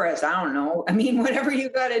in the forest. I don't know. I mean, whatever you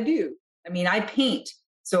got to do. I mean, I paint.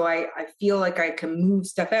 So I feel like I can move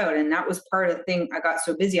stuff out. And that was part of the thing. I got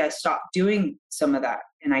so busy, I stopped doing some of that,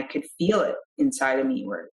 and I could feel it inside of me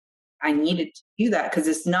where I needed to do that, because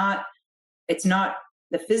it's not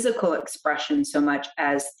the physical expression so much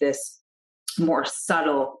as this more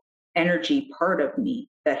subtle energy part of me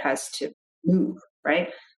that has to move, right?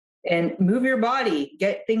 And move your body,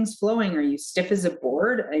 get things flowing. Are you stiff as a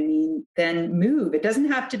board? I mean, then move. It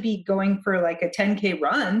doesn't have to be going for like a 10K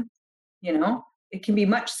run, it can be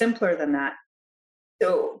much simpler than that.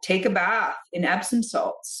 So take a bath in Epsom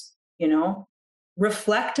salts,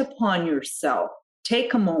 reflect upon yourself,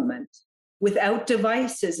 take a moment without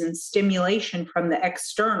devices and stimulation from the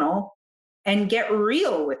external, and get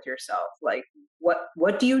real with yourself. Like,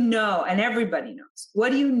 what do you know? And everybody knows.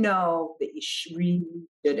 What do you know that you really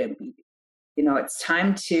shouldn't be doing? It's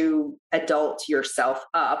time to adult yourself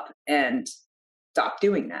up and stop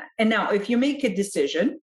doing that. And now, if you make a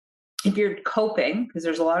decision, if you're coping, because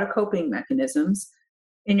there's a lot of coping mechanisms,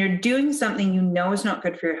 and you're doing something you know is not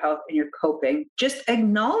good for your health and you're coping, just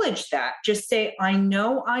acknowledge that. Just say, I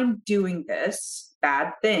know I'm doing this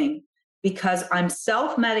bad thing because I'm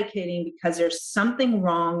self-medicating, because there's something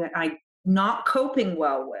wrong that I'm not coping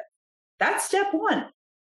well with. That's step one,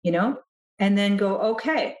 and then go,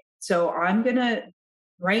 okay, so I'm going to,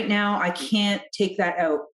 right now, I can't take that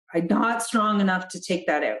out. I'm not strong enough to take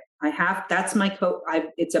that out. That's my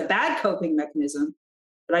it's a bad coping mechanism,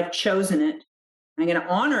 but I've chosen it. I'm going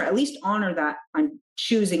to at least honor that I'm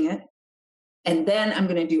choosing it. And then I'm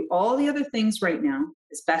going to do all the other things right now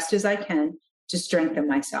as best as I can to strengthen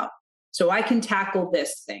myself, so I can tackle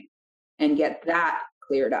this thing and get that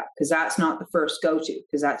cleared up, because that's not the first go-to,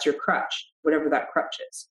 because that's your crutch, whatever that crutch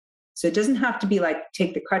is. So it doesn't have to be like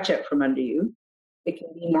take the crutch out from under you. It can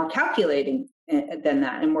be more calculating than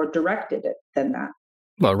that, and more directed than that.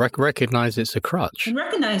 Well, recognize it's a crutch. And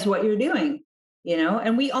recognize what you're doing,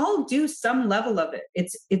 and we all do some level of it.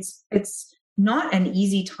 It's not an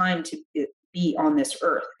easy time to be on this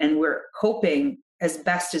earth, and we're coping as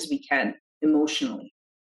best as we can emotionally,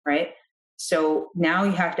 right? So now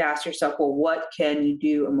you have to ask yourself, well, what can you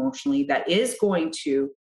do emotionally that is going to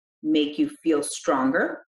make you feel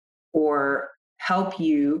stronger or help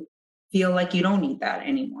you feel like you don't need that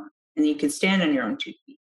anymore, and you can stand on your own 2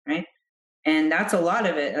 feet, right? And that's a lot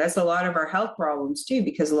of it. That's a lot of our health problems too,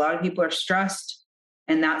 because a lot of people are stressed,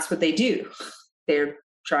 and that's what they do. They're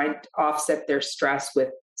trying to offset their stress with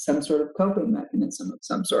some sort of coping mechanism of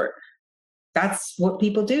some sort. That's what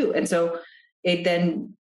people do. And so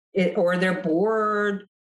or they're bored,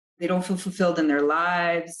 they don't feel fulfilled in their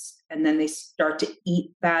lives, and then they start to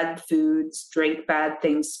eat bad foods, drink bad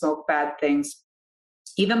things, smoke bad things,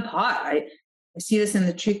 even pot. I see this in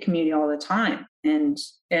the tree community all the time. And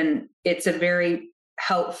it's a very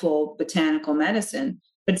helpful botanical medicine,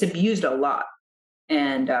 but it's abused a lot.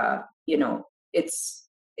 And,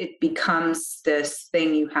 it becomes this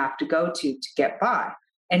thing you have to go to get by.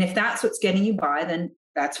 And if that's what's getting you by, then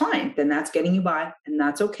that's fine. Then that's getting you by, and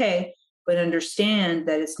that's okay. But understand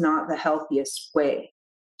that it's not the healthiest way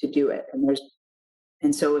to do it.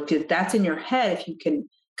 And so if that's in your head, if you can,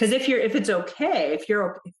 because if it's okay,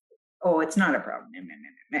 it's not a problem,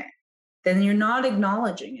 then you're not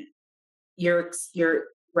acknowledging it. You're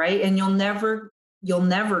right. And you'll never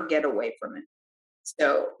get away from it.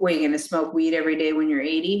 So what, are you going to smoke weed every day when you're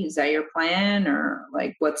 80? Is that your plan? Or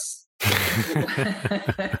like, what's,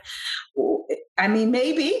 I mean,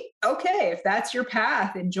 maybe, okay, if that's your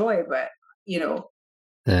path, enjoy, but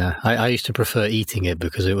Yeah, I used to prefer eating it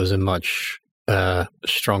because it was a much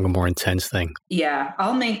stronger, more intense thing. Yeah,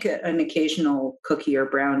 I'll make an occasional cookie or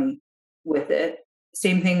brownie with it.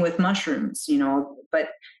 Same thing with mushrooms, but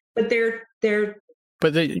they're.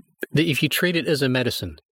 But if you treat it as a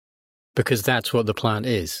medicine, because that's what the plant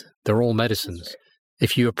is, they're all medicines. Right.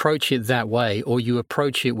 If you approach it that way, or you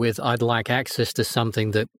approach it with, I'd like access to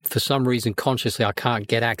something that for some reason consciously I can't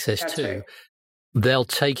get access to, right, they'll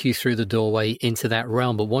take you through the doorway into that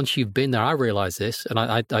realm. But once you've been there, I realize this, and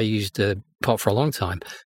I used pot for a long time,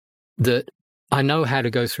 that I know how to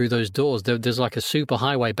go through those doors. There's like a super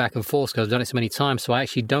highway back and forth because I've done it so many times. So I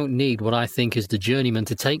actually don't need what I think is the journeyman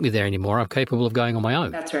to take me there anymore. I'm capable of going on my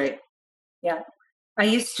own. That's right. Yeah. I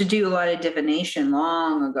used to do a lot of divination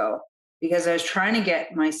long ago because I was trying to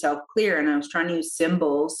get myself clear, and I was trying to use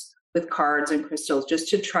symbols with cards and crystals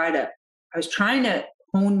just I was trying to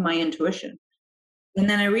hone my intuition. And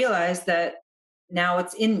then I realized that now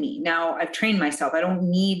it's in me. Now I've trained myself. I don't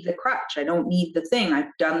need the crutch. I don't need the thing.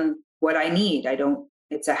 I've done what I need.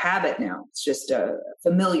 It's a habit now. It's just a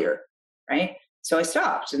familiar, right? So I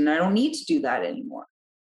stopped, and I don't need to do that anymore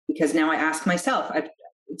because now I ask myself,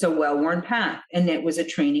 it's a well-worn path, and it was a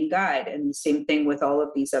training guide. And the same thing with all of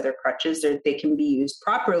these other crutches. They can be used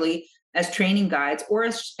properly as training guides or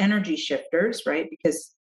as energy shifters, right?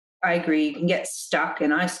 Because I agree, you can get stuck,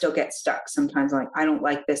 and I still get stuck sometimes. Like, I don't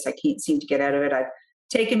like this. I can't seem to get out of it. I've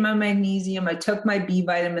taken my magnesium. I took my B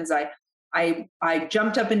vitamins. I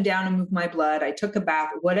jumped up and down and moved my blood. I took a bath,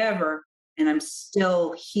 whatever, and I'm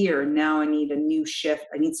still here. Now I need a new shift.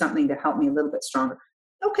 I need something to help me a little bit stronger.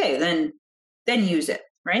 Okay, then use it,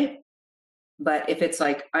 right? But if it's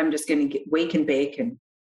like, I'm just going to wake and bake and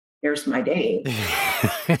here's my day.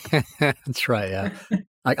 That's right, yeah.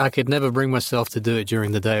 I could never bring myself to do it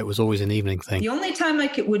during the day. It was always an evening thing. The only time I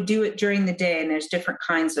would do it during the day, and there's different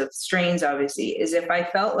kinds of strains, obviously, is if I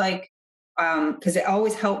felt like, because it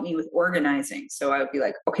always helped me with organizing. So I would be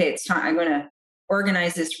like, okay, it's time. I'm going to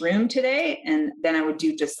organize this room today. And then I would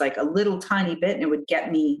do just like a little tiny bit, and it would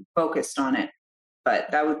get me focused on it.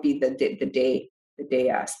 But that would be the day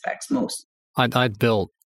aspects most. I'd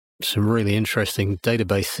built some really interesting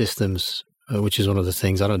database systems, which is one of the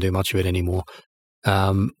things I don't do much of it anymore,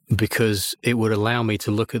 because it would allow me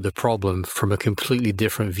to look at the problem from a completely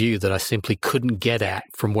different view that I simply couldn't get at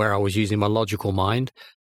from where I was using my logical mind.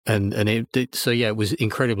 And it was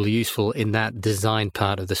incredibly useful in that design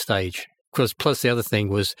part of the stage. Plus the other thing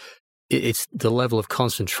was, it's the level of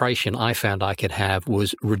concentration I found I could have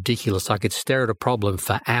was ridiculous. I could stare at a problem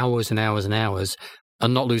for hours and hours and hours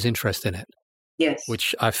and not lose interest in it. Yes.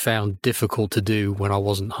 Which I found difficult to do when I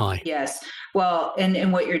wasn't high. Yes. Well,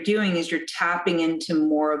 and what you're doing is you're tapping into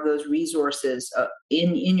more of those resources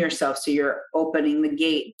in yourself. So you're opening the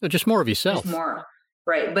gate. Just more of yourself. Just more.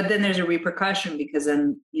 Right. But then there's a repercussion, because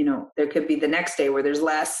then, there could be the next day where there's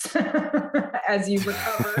less as you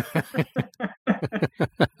recover.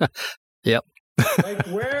 Yep. Like,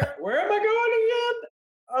 where am I going again?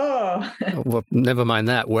 Oh. Well, never mind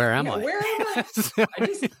that. Where am I? Where am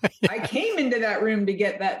I? I came into that room to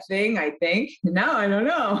get that thing, I think. Now I don't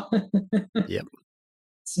know. Yep.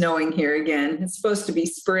 Snowing here again. It's supposed to be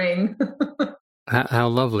spring. How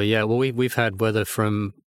lovely. Yeah. Well, we've had weather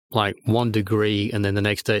from like 1 degree, and then the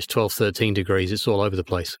next day it's 12, 13 degrees. It's all over the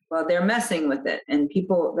place. Well, they're messing with it. And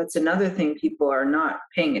people, that's another thing people are not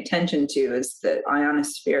paying attention to, is the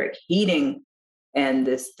ionospheric heating and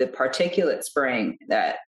the particulate spraying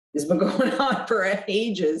that has been going on for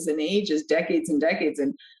ages and ages, decades and decades.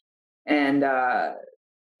 And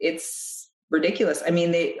it's ridiculous. I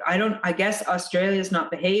mean, I guess Australia's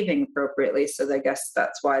not behaving appropriately. So I guess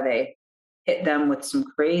that's why they hit them with some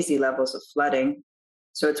crazy levels of flooding.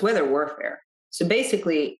 So it's weather warfare. So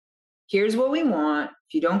basically, here's what we want.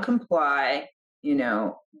 If you don't comply,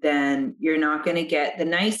 then you're not going to get the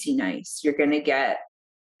nicey nice. You're going to get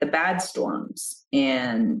the bad storms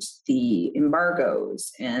and the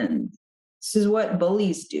embargoes. And this is what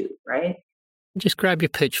bullies do, right? Just grab your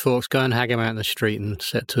pitchforks, go and hang them out in the street and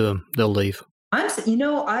say to them, they'll leave.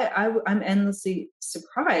 I'm endlessly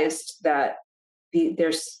surprised that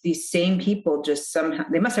there's these same people just somehow,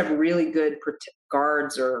 they must have really good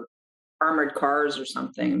guards or armored cars or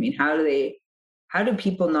something. I mean, how do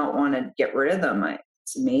people not want to get rid of them?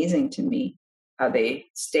 It's amazing to me how they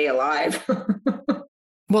stay alive.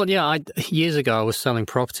 Well, yeah, years ago I was selling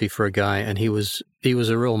property for a guy, and he was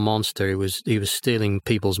a real monster. He was stealing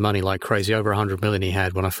people's money like crazy. Over 100 million he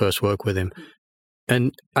had when I first worked with him.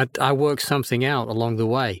 And I worked something out along the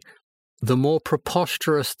way. The more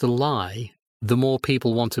preposterous the lie, the more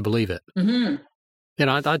people want to believe it. Mm-hmm.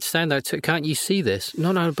 I'd stand there, can't you see this?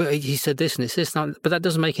 No, but he said this and it's this. But that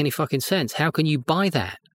doesn't make any fucking sense. How can you buy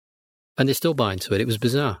that? And they're still buying to it. It was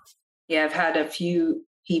bizarre. Yeah, I've had a few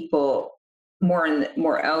people,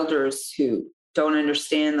 more elders, who don't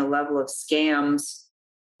understand the level of scams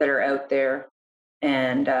that are out there,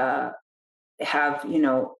 and have,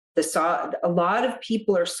 a lot of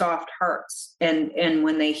people are soft hearts, and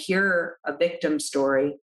when they hear a victim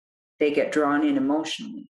story, they get drawn in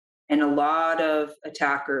emotionally. And a lot of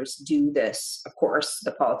attackers do this. Of course,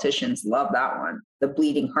 the politicians love that one, the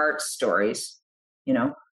bleeding heart stories,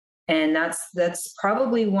 and that's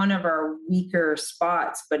probably one of our weaker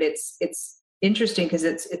spots, but it's interesting because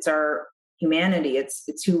it's our humanity.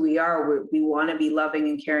 It's who we are. We want to be loving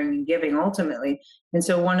and caring and giving ultimately. And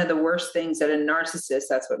so one of the worst things that a narcissist,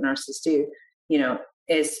 that's what narcissists do,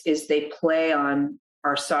 is they play on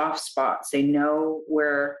our soft spots. They know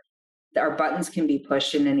where our buttons can be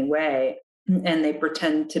pushed in any way, and they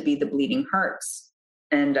pretend to be the bleeding hearts.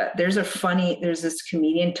 And there's this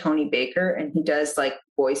comedian, Tony Baker, and he does like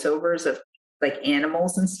voiceovers of like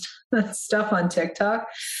animals and stuff on TikTok.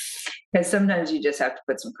 Because sometimes you just have to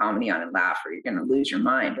put some comedy on and laugh, or you're going to lose your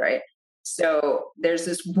mind, right? So there's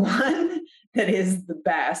this one that is the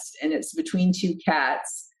best, and it's between two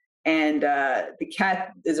cats. And the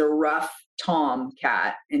cat is a rough Tom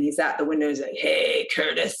cat, and he's at the window. He's like, "Hey,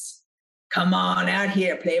 Curtis, come on out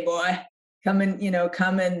here, playboy. Come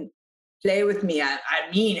and play with me.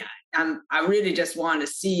 I really just want to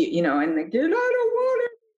see you, and the kid, I don't want to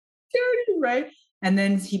tell you, right?" And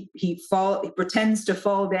then he pretends to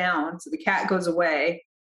fall down. So the cat goes away.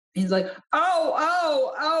 He's like,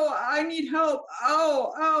 oh, I need help.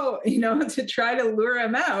 Oh, to try to lure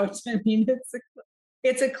him out. I mean,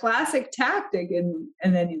 it's a classic tactic. And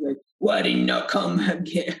then he's like, why didn't you come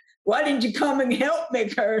again? Why didn't you come and help me,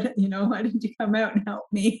 Kurt? Why didn't you come out and help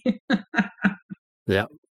me? Yeah.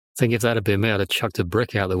 I think if that had been me, I'd have chucked a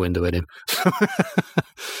brick out the window at him.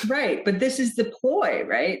 Right. But this is the ploy,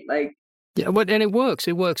 right? Like, yeah, and it works.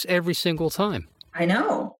 It works every single time. I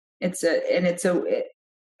know. That's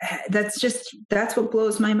what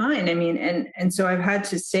blows my mind. I mean, and so I've had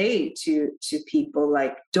to say to people,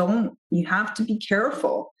 like, you have to be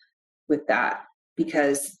careful with that,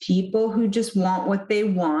 because people who just want what they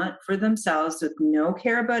want for themselves with no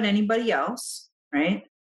care about anybody else, right,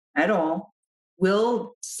 at all,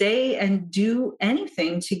 will say and do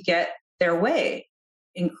anything to get their way.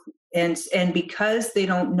 And because they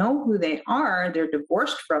don't know who they are, they're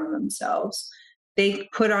divorced from themselves. They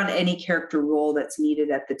put on any character role that's needed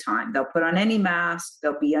at the time. They'll put on any mask.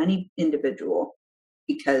 They'll be any individual,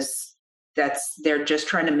 because they're just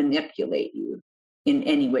trying to manipulate you in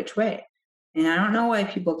any which way. And I don't know why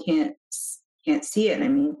people can't see it. I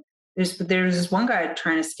mean, there's this one guy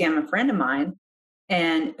trying to scam a friend of mine,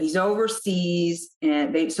 and he's overseas,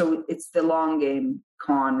 and so it's the long game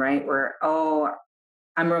con, right? Where,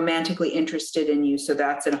 I'm romantically interested in you, so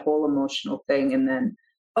that's a whole emotional thing, and then,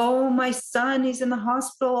 my son, he's in the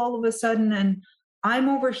hospital all of a sudden, and I'm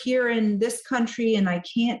over here in this country and I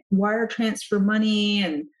can't wire transfer money,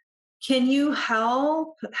 and can you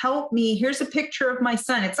help me? Here's a picture of my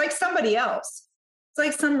son. It's like somebody else. It's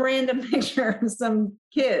like some random picture of some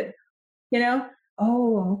kid,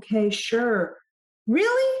 Oh, okay, sure.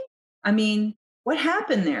 Really? I mean, what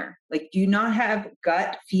happened there? Like, do you not have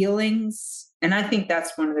gut feelings? And I think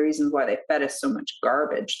that's one of the reasons why they fed us so much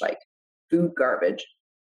garbage, like food garbage.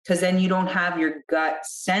 Because then you don't have your gut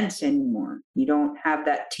sense anymore. You don't have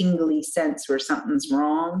that tingly sense where something's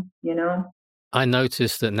wrong, I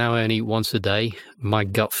noticed that now I only eat once a day. My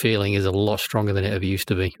gut feeling is a lot stronger than it ever used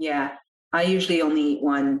to be. Yeah. I usually only eat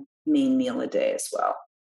one main meal a day as well.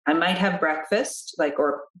 I might have breakfast,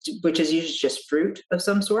 which is usually just fruit of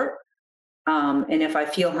some sort. And if I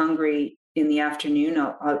feel hungry in the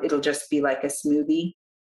afternoon, it'll just be like a smoothie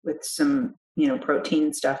with some, protein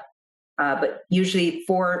and stuff. But usually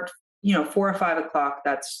 4 or 5 o'clock,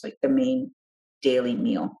 that's like the main daily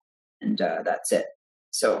meal, and that's it.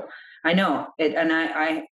 So I know it, and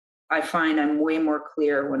I find I'm way more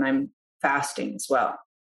clear when I'm fasting as well.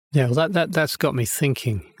 Yeah, well, that's got me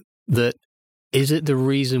thinking that, is it the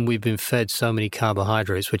reason we've been fed so many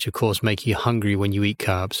carbohydrates, which of course make you hungry when you eat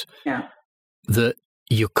carbs? Yeah. That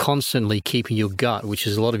you're constantly keeping your gut, which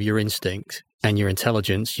is a lot of your instinct and your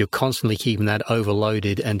intelligence, you're constantly keeping that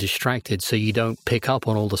overloaded and distracted, so you don't pick up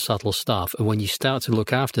on all the subtle stuff. And when you start to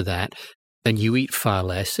look after that and you eat far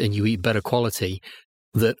less and you eat better quality,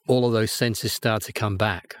 that all of those senses start to come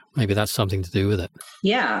back. Maybe that's something to do with it.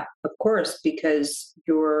 Yeah, of course, because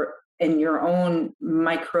your own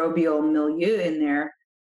microbial milieu in there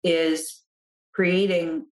is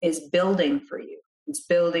building for you. It's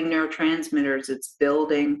building neurotransmitters. It's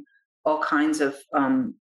building all kinds of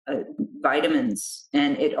vitamins,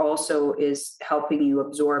 and it also is helping you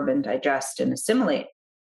absorb and digest and assimilate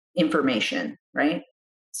information, right?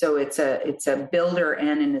 So it's a builder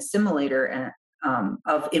and an assimilator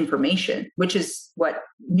of information, which is what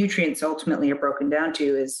nutrients ultimately are broken down to,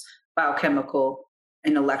 is biochemical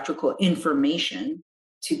and electrical information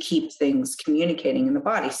to keep things communicating in the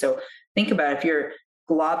body. So think about, if you're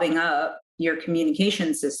globbing up your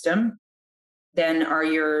communication system, then are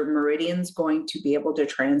your meridians going to be able to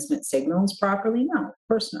transmit signals properly? No, of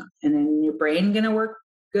course not. And then your brain going to work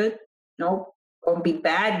good? Nope. Going to be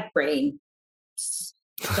bad brain,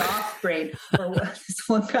 soft brain. Or this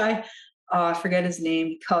one guy, I forget his name,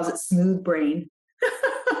 he calls it smooth brain.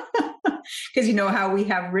 Because you know how we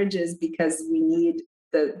have ridges because we need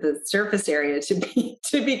the surface area to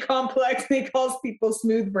be complex. He calls people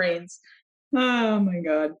smooth brains. Oh my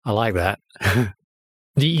God. I like that.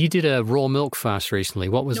 You did a raw milk fast recently.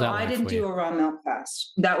 What was that like? No, I didn't do a raw milk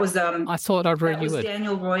fast. That was I thought I'd read you would.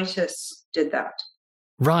 Daniel Reuters did that.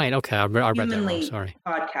 Right. Okay. I read that wrong. Sorry.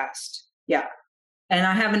 Podcast. Yeah. And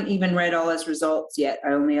I haven't even read all his results yet. I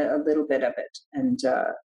only a little bit of it. And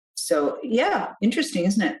So yeah, interesting,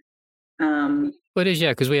 isn't it? Well, it is,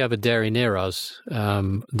 yeah, because we have a dairy near us.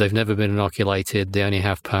 They've never been inoculated. They only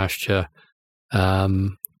have pasture.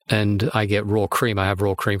 And I get raw cream. I have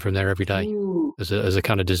raw cream from there every day as a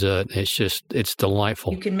kind of dessert. It's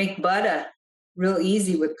delightful. You can make butter real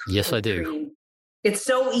easy with cream. Yes, I do. Cream. It's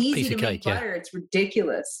so easy to make butter. Yeah. It's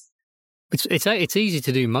ridiculous. It's easy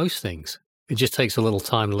to do most things. It just takes a little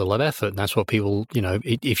time, a little effort. And that's what people,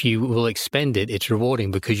 if you will expend it, it's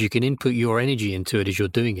rewarding because you can input your energy into it as you're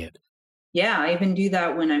doing it. Yeah, I even do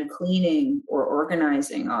that when I'm cleaning or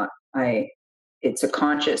organizing. It's a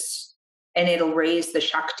conscious, and it'll raise the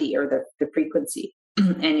Shakti or the frequency,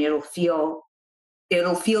 and it'll feel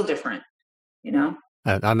different,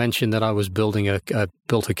 I mentioned that I was built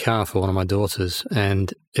a car for one of my daughters,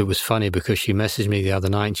 and it was funny because she messaged me the other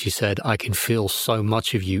night and she said, "I can feel so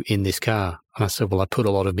much of you in this car." And I said, "Well, I put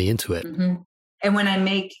a lot of me into it." Mm-hmm. And when I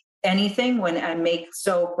make anything, when I make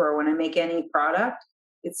soap or when I make any product,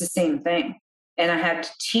 it's the same thing. And I had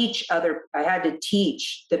to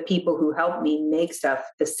teach the people who help me make stuff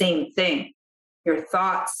the same thing. Your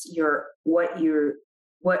thoughts, where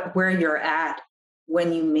you're at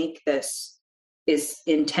when you make this is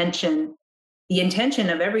intention. The intention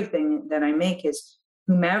of everything that I make is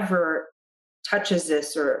whomever touches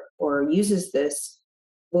this or uses this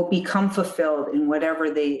will become fulfilled in whatever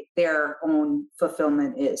their own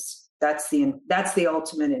fulfillment is. That's the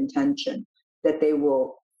ultimate intention, that they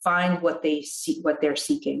will find what they see, what they're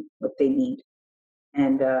seeking, what they need.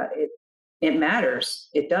 And it matters.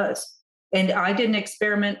 It does. And I did an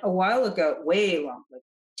experiment a while ago, way long, like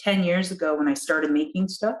 10 years ago when I started making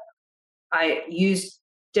stuff. I used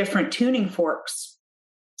different tuning forks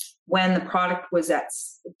when the product was at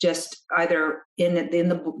just either in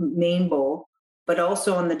the main bowl, but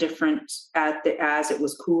also on the different as it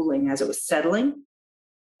was cooling, as it was settling.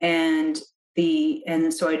 And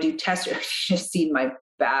so I do test. You see in my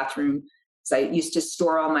bathroom, because I used to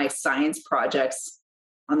store all my science projects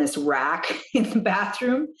on this rack in the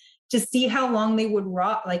bathroom to see how long they would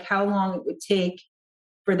rot, like how long it would take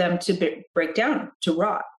for them to break down, to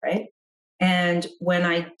rot, right? And when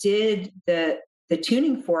I did the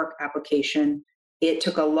tuning fork application, it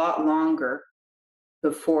took a lot longer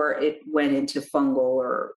before it went into fungal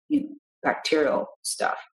or bacterial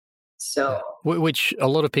stuff. So, which a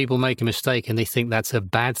lot of people make a mistake and they think that's a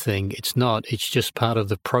bad thing. It's not. It's just part of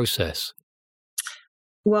the process.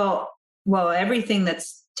 Well, everything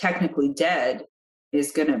that's technically dead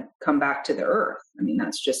is going to come back to the earth. I mean,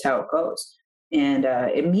 that's just how it goes. And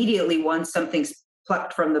immediately once something's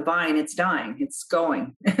plucked from the vine, it's dying, it's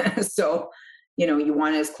going. So, you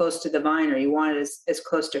want it as close to the vine, or you want it as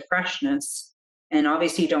close to freshness. And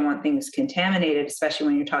obviously you don't want things contaminated, especially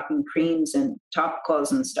when you're talking creams and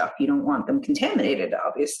topicals and stuff. You don't want them contaminated,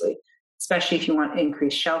 obviously, especially if you want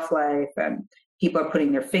increased shelf life and people are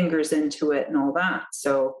putting their fingers into it and all that.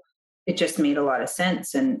 So it just made a lot of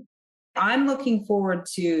sense. And I'm looking forward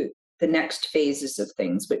to the next phases of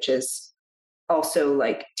things, which is also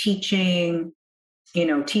like teaching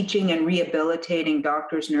and rehabilitating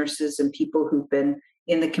doctors, nurses, and people who've been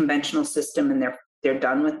in the conventional system and they're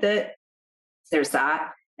done with it. There's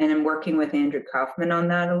that. And I'm working with Andrew Kaufman on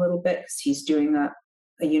that a little bit, because he's doing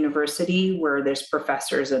a university where there's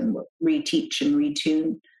professors and reteach and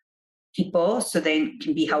retune people so they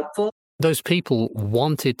can be helpful. Those people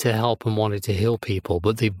wanted to help and wanted to heal people,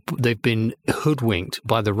 but they've been hoodwinked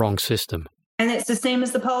by the wrong system. And it's the same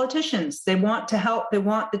as the politicians. They want to help. They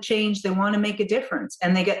want the change. They want to make a difference.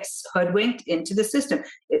 And they get hoodwinked into the system.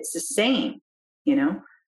 It's the same,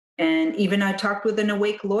 And even I talked with an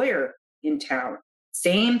awake lawyer in town.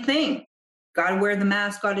 Same thing. Got to wear the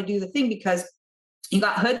mask, got to do the thing, because you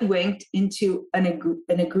got hoodwinked into an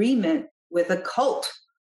agreement with a cult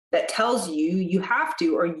that tells you have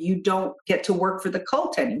to, or you don't get to work for the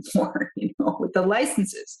cult anymore, with the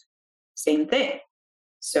licenses. Same thing.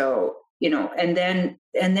 So, and then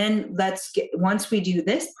once we do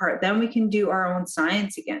this part, then we can do our own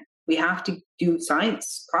science again. We have to do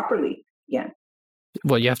science properly again.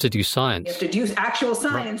 Well, you have to do science. You have to do actual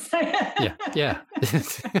science. Right. Yeah.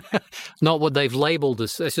 Not what they've labeled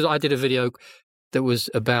as. I did a video that was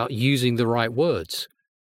about using the right words,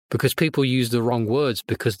 because people use the wrong words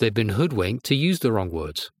because they've been hoodwinked to use the wrong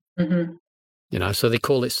words. Mm-hmm. So they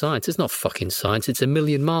call it science. It's not fucking science. It's a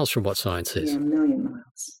million miles from what science is. Yeah, a million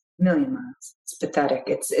miles. It's pathetic.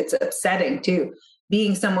 It's upsetting too.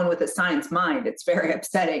 Being someone with a science mind, it's very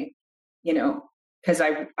upsetting, because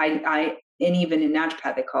I and even in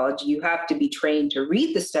naturopathic college, you have to be trained to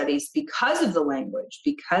read the studies because of the language,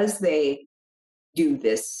 because they do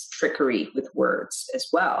this trickery with words as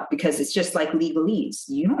well, because it's just like legalese.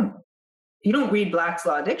 You don't you don't read Black's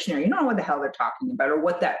Law Dictionary, you don't know what the hell they're talking about or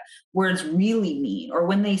what that words really mean. Or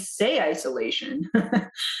when they say isolation,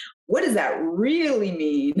 what does that really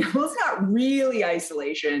mean? Well, it's not really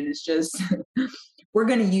isolation. It's just, we're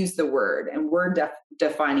going to use the word and we're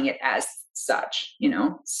defining it as such,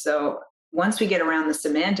 So once we get around the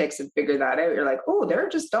semantics and figure that out, you're like, oh, they're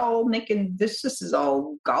just all making this is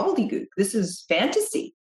all gobbledygook. This is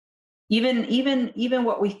fantasy. Even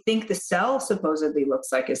what we think the cell supposedly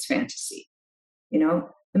looks like is fantasy.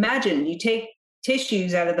 Imagine you take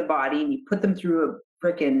tissues out of the body and you put them through a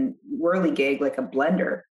freaking whirligig like a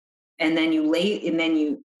blender, and then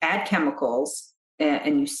you add chemicals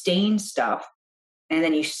and you stain stuff, and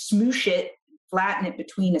then you smoosh it, flatten it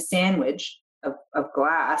between a sandwich of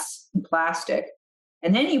glass and plastic,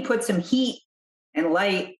 and then you put some heat and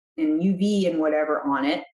light and UV and whatever on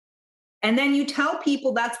it, and then you tell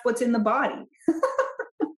people that's what's in the body.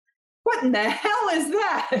 What in the hell is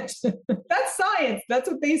that? That's science. That's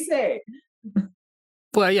what they say.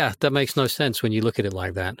 Well, yeah, that makes no sense when you look at it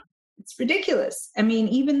like that. It's ridiculous. I mean,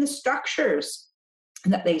 even the structures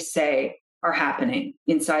that they say are happening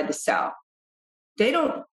inside the cell,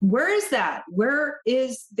 where is that? Where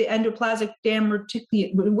is the endoplasmic stem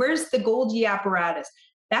reticulum? Where's the Golgi apparatus?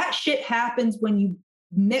 That shit happens when you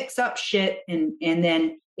mix up shit and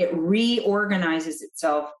then it reorganizes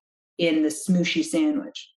itself in the smooshy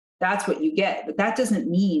sandwich. That's what you get. But that doesn't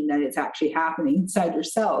mean that it's actually happening inside your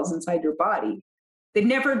cells, inside your body. They've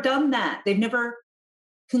never done that. They've never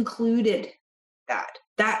concluded that.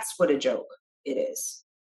 That's what a joke it is.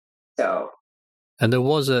 So. And there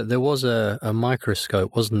was a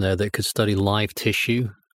microscope, wasn't there, that could study live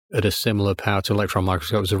tissue at a similar power to electron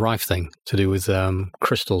microscope. It was a Rife thing to do with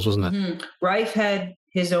crystals, wasn't it? Mm-hmm. Rife had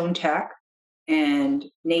his own tech, and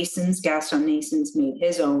Gaston Nason's made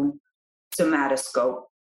his own somatoscope.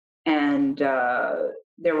 And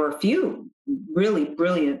there were a few really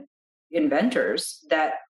brilliant inventors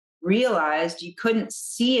that realized you couldn't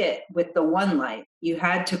see it with the one light. You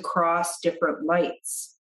had to cross different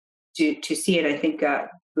lights to see it. I think it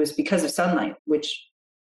was because of sunlight, which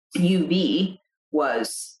UV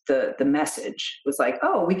was the message. It was like,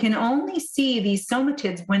 oh, we can only see these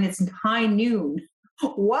somatids when it's high noon.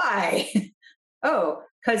 Why? Oh,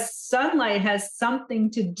 because sunlight has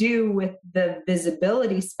something to do with the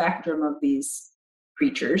visibility spectrum of these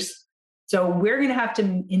creatures. So we're going to have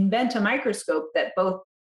to invent a microscope that both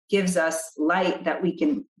gives us light that we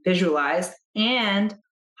can visualize and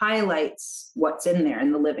highlights what's in there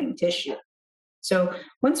in the living tissue. So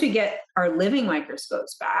once we get our living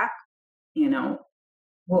microscopes back,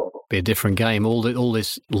 we'll be a different game. All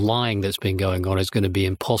this lying that's been going on is going to be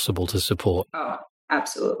impossible to support. Oh,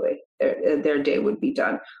 absolutely. Their day would be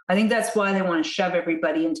done. I think that's why they want to shove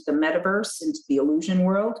everybody into the metaverse, into the illusion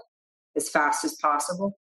world as fast as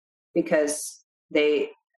possible, because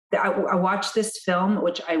I watched this film,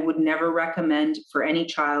 which I would never recommend for any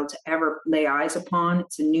child to ever lay eyes upon.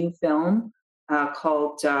 It's a new film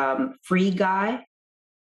called Free Guy.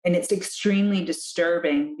 And it's extremely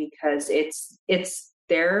disturbing because it's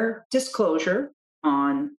their disclosure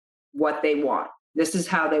on what they want. This is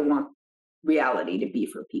how they want reality to be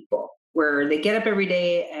for people, where they get up every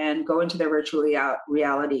day and go into their virtual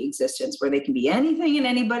reality existence where they can be anything and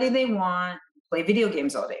anybody they want, play video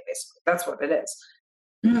games all day, basically. That's what it is.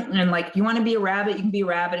 And like, you want to be a rabbit, you can be a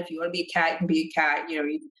rabbit. If you want to be a cat, you can be a cat.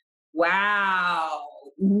 Wow.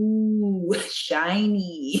 Ooh,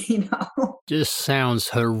 shiny, Just sounds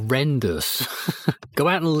horrendous. Go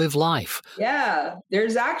out and live life. Yeah.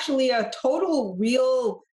 There's actually a total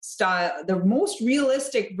real style. The most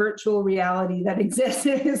realistic virtual reality that exists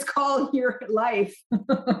is called your life.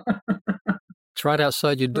 It's right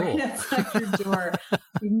outside your door. Right outside your door.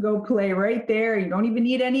 You can go play right there. You don't even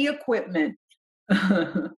need any equipment.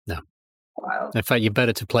 No. Wild. In fact, you're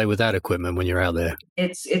better to play without equipment when you're out there.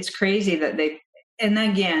 It's crazy that and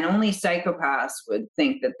again, only psychopaths would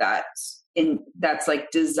think that that's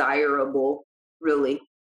like desirable, really.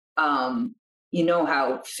 You know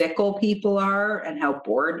how fickle people are and how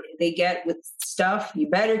bored they get with stuff. You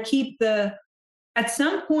better keep at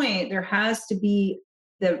some point there has to be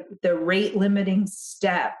the rate limiting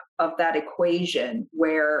step of that equation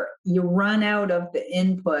where you run out of the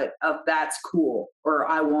input of that's cool or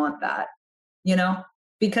I want that,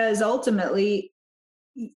 because ultimately,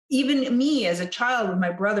 even me as a child with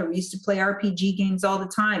my brother, we used to play RPG games all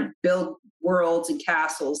the time, build worlds and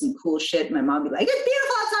castles and cool shit. And my mom would be like, it's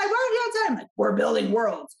beautiful outside. Why are you outside? I'm like, we're building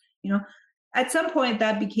worlds. At some point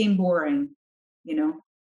that became boring,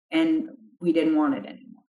 and we didn't want it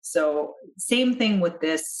anymore. So same thing with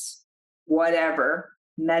this, whatever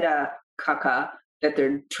meta caca that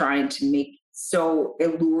they're trying to make so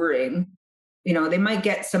alluring they might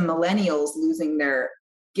get some millennials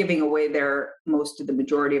giving away most of the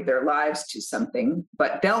majority of their lives to something,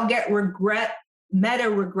 but they'll get meta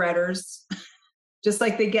regretters, just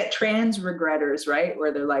like they get trans regretters, right?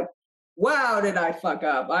 Where they're like, wow, did I fuck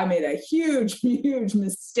up? I made a huge, huge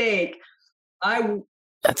mistake.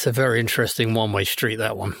 That's a very interesting one-way street,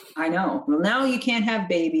 that one. I know. Well, now you can't have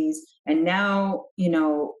babies, and now,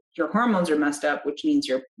 your hormones are messed up, which means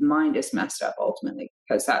your mind is messed up ultimately,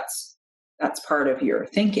 because that's part of your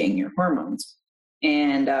thinking, your hormones.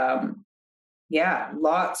 And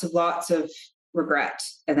lots of regret,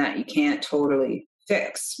 and that you can't totally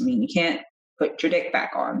fix. I mean, you can't put your dick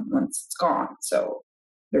back on once it's gone. So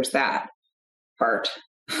there's that part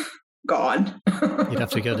gone. You'd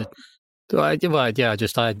have to go to.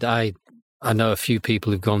 I know a few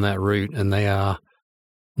people who've gone that route, and they're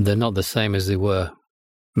not the same as they were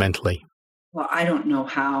mentally. Well, I don't know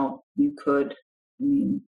how you could. I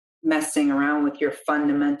mean, messing around with your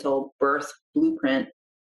fundamental birth blueprint,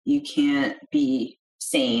 you can't be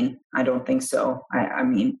sane. I don't think so. I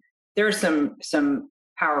mean, there are some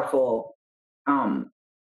powerful,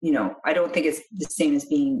 I don't think it's the same as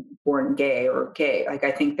being born gay or gay. Like,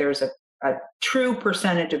 I think there's a true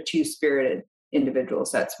percentage of two-spirited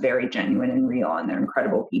individuals that's very genuine and real, and they're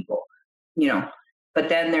incredible people, but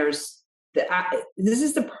then there's this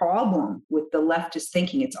is the problem with the leftist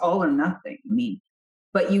thinking. It's all or nothing. I mean,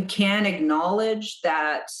 but you can acknowledge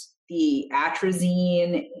that the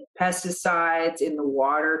atrazine pesticides in the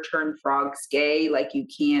water turn frogs gay. Like, you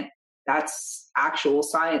can't, that's actual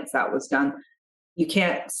science that was done. You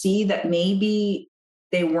can't see that maybe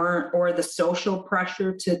they weren't, or the social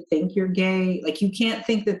pressure to think you're gay. Like, you can't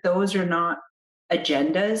think that those are not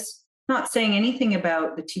agendas. Not saying anything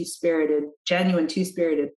about the genuine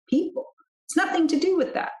two-spirited people. It's nothing to do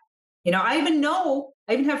with that. I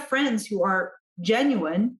even have friends who are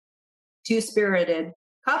genuine two-spirited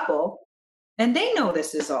couple, and they know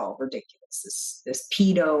this is all ridiculous, this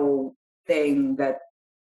pedo thing that,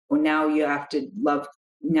 well, now you have to love,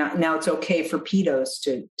 now it's okay for pedos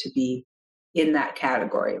to be in that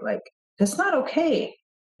category. Like, that's not okay.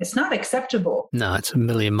 It's not acceptable. No, it's a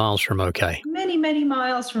million miles from okay. Many, many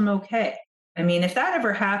miles from okay. I mean, if that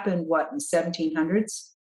ever happened, in the 1700s,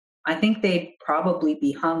 I think they'd probably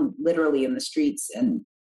be hung literally in the streets and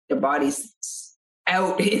their bodies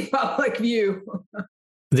out in public view.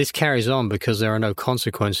 This carries on because there are no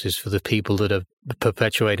consequences for the people that are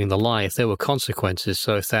perpetuating the lie. If there were consequences,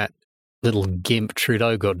 so if that little gimp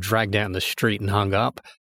Trudeau got dragged out in the street and hung up,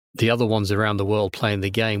 the other ones around the world playing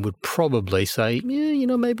the game would probably say, yeah,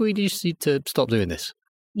 maybe we just need to stop doing this.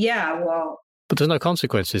 Yeah, well. But there's no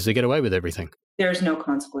consequences. They get away with everything. There's no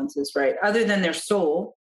consequences, right? Other than their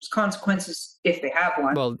soul. There's consequences if they have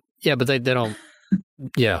one. Well, yeah, but they don't.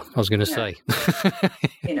 Yeah, I was going to say.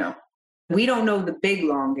 We don't know the big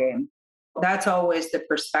long game. That's always the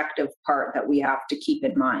perspective part that we have to keep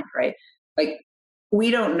in mind, right? Like,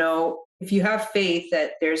 we don't know. If you have faith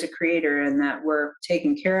that there's a creator and that we're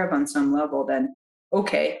taken care of on some level, then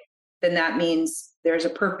okay, then that means there's a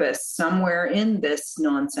purpose somewhere in this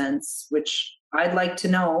nonsense, which I'd like to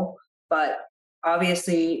know, but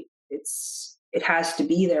obviously it has to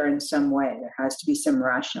be there in some way. There has to be some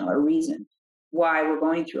rationale or reason why we're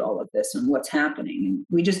going through all of this and what's happening. And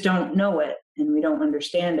we just don't know it and we don't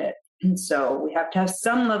understand it. And so we have to have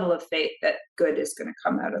some level of faith that good is going to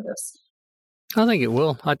come out of this. I think it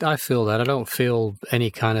will. I feel that. I don't feel any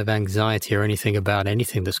kind of anxiety or anything about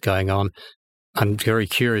anything that's going on. I'm very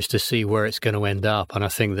curious to see where it's going to end up, and I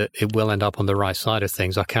think that it will end up on the right side of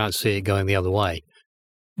things. I can't see it going the other way.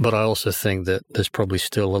 But I also think that there's probably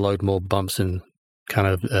still a load more bumps and kind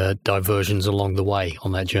of diversions along the way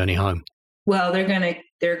on that journey home. Well, they're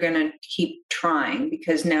gonna keep trying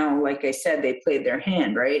because now, like I said, they played their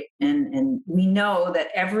hand, right? And we know that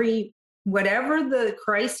whatever the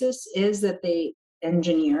crisis is that they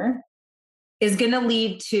engineer is going to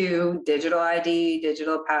lead to digital ID,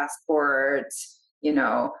 digital passports,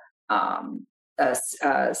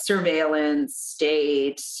 surveillance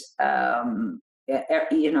state,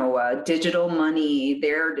 digital money,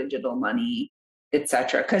 their digital money,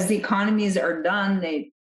 etc. Because the economies are done,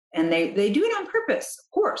 they do it on purpose, of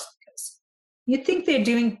course. Because you'd think they're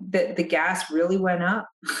doing the gas really went up.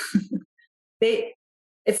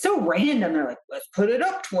 It's so random. They're like, let's put it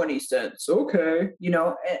up 20 cents. Okay.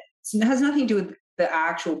 It has nothing to do with the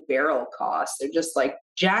actual barrel cost. They're just like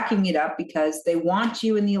jacking it up because they want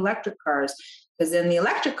you in the electric cars. Because in the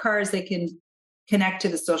electric cars, they can connect to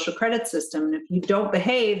the social credit system. And if you don't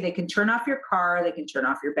behave, they can turn off your car. They can turn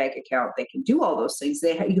off your bank account. They can do all those things.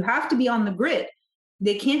 You have to be on the grid.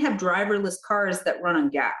 They can't have driverless cars that run on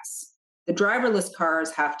gas. The driverless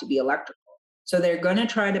cars have to be electrical. So they're going to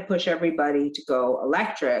try to push everybody to go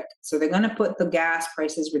electric. So they're going to put the gas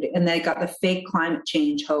prices, and they got the fake climate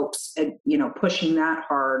change hoax, and pushing that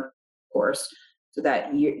hard, of course, so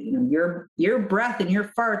that your breath and your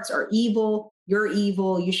farts are evil. You're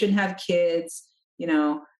evil. You shouldn't have kids.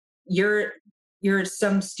 You're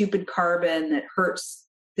some stupid carbon that hurts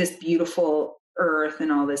this beautiful earth and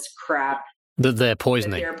all this crap. That they're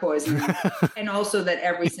poisoning. And also that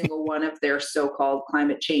every single one of their so-called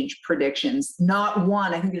climate change predictions, not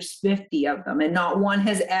one, I think there's 50 of them, and not one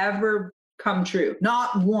has ever come true.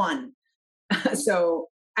 Not one. So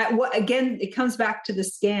again, it comes back to the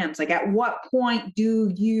scams. Like, at what point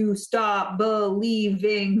do you stop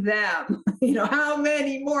believing them? How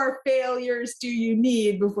many more failures do you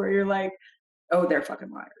need before you're like, oh, they're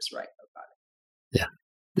fucking liars, right? About it. Yeah,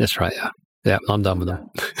 that's right. Yeah, I'm done with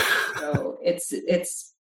them. So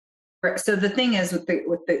so the thing is with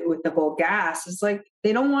the whole gas is like,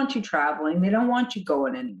 they don't want you traveling, they don't want you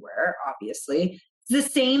going anywhere. Obviously, it's the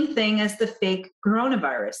same thing as the fake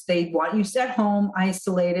coronavirus. They want you at home,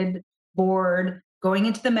 isolated, bored, going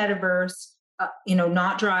into the metaverse.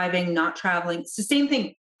 Not driving, not traveling. It's the same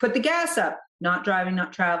thing. Put the gas up. Not driving,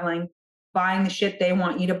 not traveling. Buying the shit they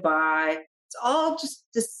want you to buy. It's all just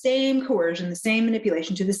the same coercion, the same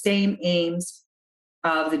manipulation to the same aims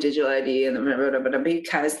of the digital ID and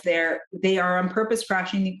because they are on purpose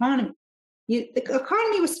crashing the economy. The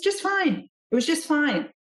economy was just fine. It was just fine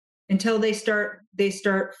until they start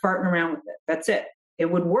farting around with it. That's it. It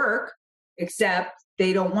would work, except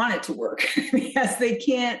they don't want it to work because they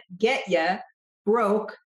can't get you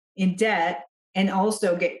broke, in debt, and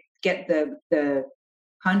also get the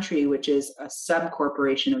country, which is a sub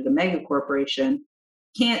corporation of the mega corporation,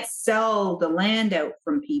 can't sell the land out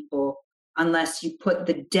from people unless you put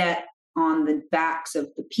the debt on the backs of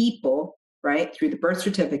the people, right, through the birth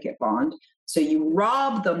certificate bond. So you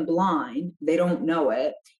rob them blind. They don't know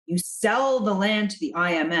it. You sell the land to the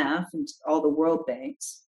IMF and to all the world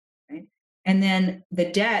banks, right? And then the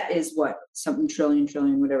debt is what? Something trillion,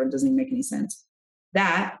 whatever. It doesn't even make any sense.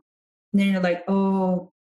 That, and then you're like,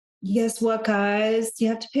 oh, guess what, guys? You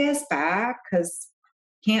have to pay us back because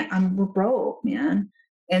we're broke, man.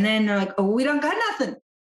 And then they're like, oh, we don't got nothing.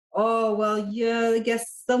 Oh, well, yeah, I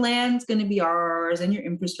guess the land's going to be ours, and your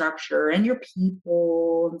infrastructure and your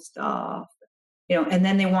people and stuff. And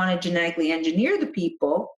then they want to genetically engineer the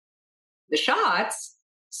people, the shots,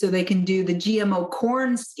 so they can do the GMO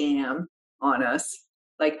corn scam on us.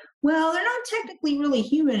 Like, well, they're not technically really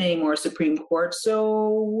human anymore, Supreme Court.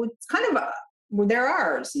 So it's kind of they're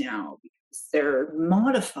ours now because they're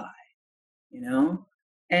modified,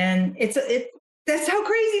 and that's how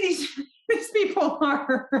crazy these people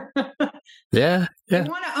are. Yeah. They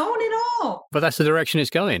want to own it all. But that's the direction it's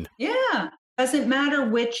going. Yeah. Doesn't matter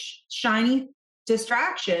which shiny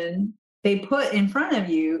distraction they put in front of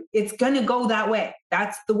you, it's going to go that way.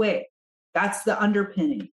 That's the way. That's the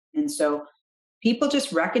underpinning. And so people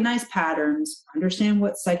just recognize patterns, understand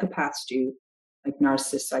what psychopaths do, like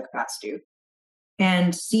narcissist psychopaths do,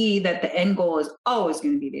 and see that the end goal is always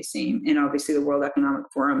going to be the same. And obviously the World Economic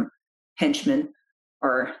Forum henchmen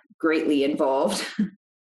are greatly involved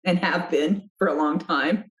and have been for a long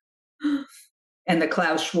time. And the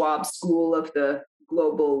Klaus Schwab school of the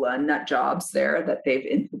global nut jobs there that they've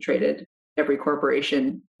infiltrated every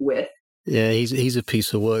corporation with. Yeah, he's a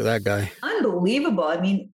piece of work, that guy. Unbelievable. I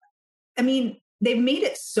mean, they've made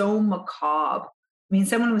it so macabre.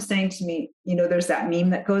 Someone was saying to me, there's that meme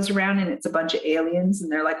that goes around and it's a bunch of aliens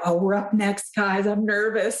and they're like, oh, we're up next, guys. I'm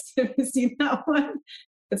nervous. Have you seen that one?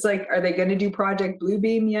 It's like, are they going to do Project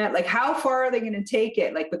Bluebeam yet? Like, how far are they going to take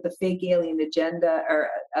it? Like with the fake alien agenda or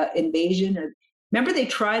invasion? Or remember they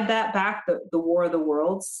tried that back, the War of the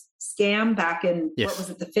Worlds scam back in, yes. What was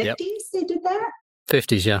it, the 50s? Yep. They did that?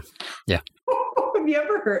 50s, yeah. Yeah. Have you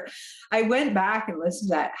ever heard? I went back and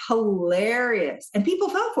listened to that. Hilarious. And people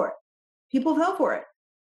fell for it.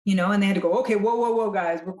 And they had to go, okay, whoa,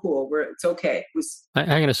 guys, we're cool. It's okay.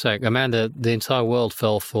 Hang on a sec. Amanda, the entire world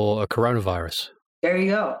fell for a coronavirus. There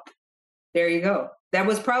you go. That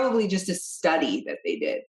was probably just a study that they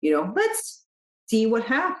did. Let's see what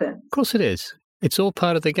happens. Of course it is. It's all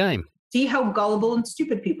part of the game. See how gullible and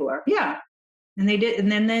stupid people are. Yeah. And they did.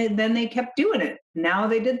 And then they kept doing it. Now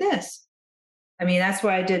they did this. That's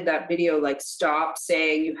why I did that video, like, stop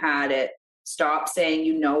saying you had it. Stop saying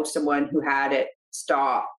you know someone who had it.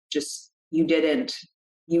 Stop. Just, you didn't.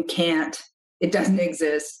 You can't. It doesn't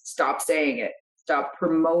exist. Stop saying it. Stop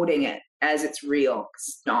promoting it as it's real.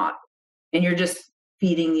 It's not. And you're just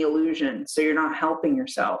feeding the illusion. So you're not helping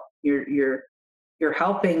yourself. You're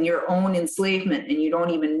helping your own enslavement and you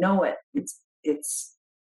don't even know it. It's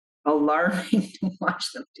alarming to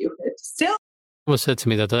watch them do it. Still Someone said to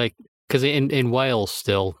me that because in Wales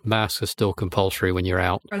still, masks are still compulsory when you're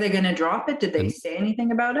out. Are they going to drop it? Did they say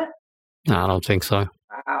anything about it? No, I don't think so.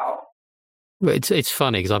 Wow. It's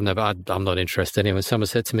funny because I'm not interested anyway. Someone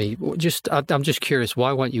said to me, I'm just curious,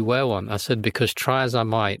 why won't you wear one? I said, because try as I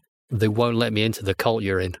might, they won't let me into the cult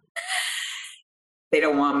you're in. They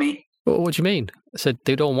don't want me. Well, what do you mean? I said,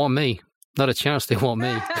 they don't want me. Not a chance they want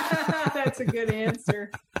me. That's a good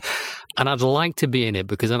answer. And I'd like to be in it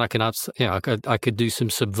because then I could do some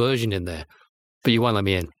subversion in there. But you won't let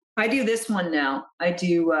me in. I do this one now. I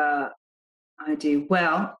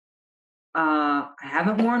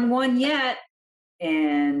haven't worn one yet,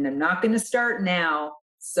 and I'm not going to start now.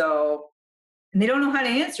 So, and they don't know how to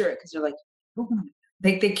answer it because they're like, oh,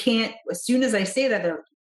 they can't. As soon as I say that, they're like,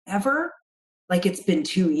 ever? Like it's been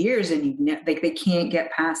 2 years, and they can't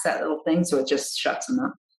get past that little thing, so it just shuts them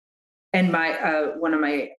up. And my one of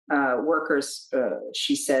my workers,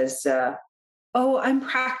 she says, "Oh, I'm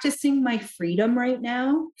practicing my freedom right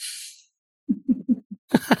now."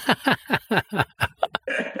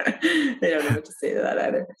 They don't know what to say to that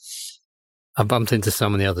either. I bumped into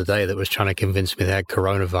someone the other day that was trying to convince me they had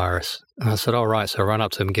coronavirus. And I said, all right. So I ran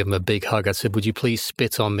up to him and gave him a big hug. I said, would you please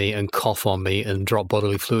spit on me and cough on me and drop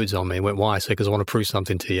bodily fluids on me? He went, why? I said, because I want to prove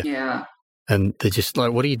something to you. Yeah. And they're just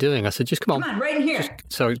like, what are you doing? I said, just come on. Come on, right in here.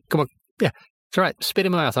 So come on. Yeah, it's all right. Spit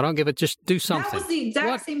in my mouth. I don't give it. Just do something. That was the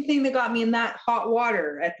exact same thing that got me in that hot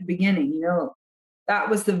water at the beginning. That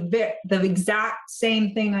was the exact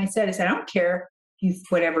same thing I said. I said, I don't care.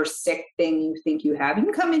 Whatever sick thing you think you have, you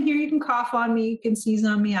can come in here, you can cough on me, you can sneeze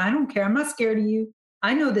on me. I don't care. I'm not scared of you.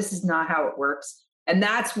 I know this is not how it works. And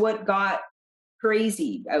that's what got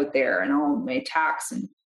crazy out there, and all my attacks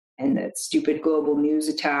and that stupid global news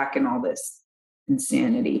attack and all this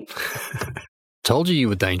insanity. Told you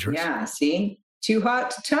were dangerous. Yeah, see? Too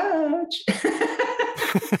hot to touch.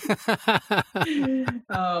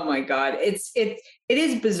 Oh my God. It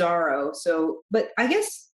is bizarro. So, but I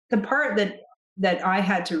guess the part that I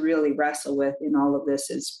had to really wrestle with in all of this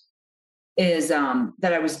is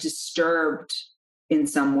that I was disturbed in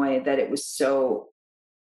some way that it was so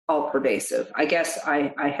all pervasive. I guess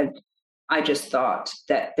I just thought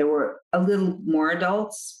that there were a little more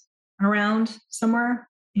adults around somewhere,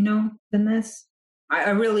 than this.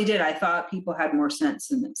 I really did. I thought people had more sense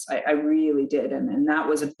than this. I really did. And that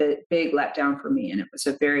was a big letdown for me. And it was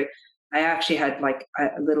I actually had like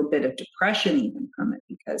a little bit of depression even from it,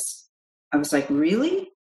 because I was like, really?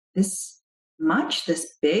 This much?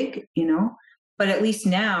 This big? But at least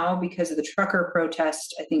now, because of the trucker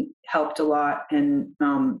protest, I think helped a lot. And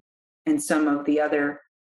some of the other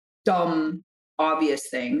dumb, obvious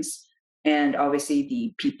things. And obviously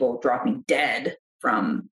the people dropping dead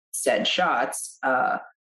from said shots.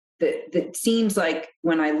 That seems like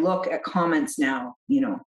when I look at comments now,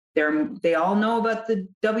 they all know about the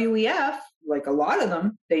WEF. Like a lot of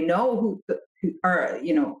them, they know who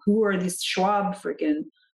are these Schwab, freaking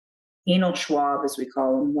anal Schwab, as we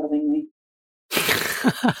call them lovingly.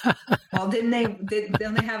 Well, didn't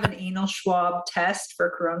they have an anal Schwab test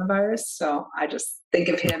for coronavirus? So I just think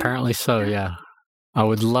of him. Apparently so, yeah. I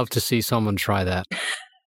would love to see someone try that.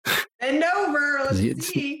 And over, let's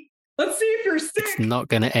see if you're sick. It's not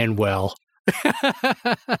going to end well.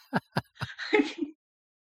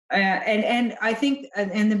 And I think,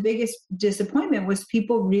 and the biggest disappointment was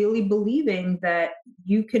people really believing that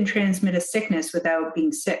you can transmit a sickness without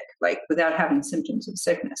being sick, like without having symptoms of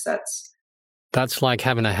sickness. That's like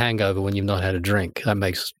having a hangover when you've not had a drink. That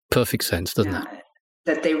makes perfect sense, doesn't it?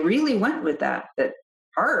 That they really went with that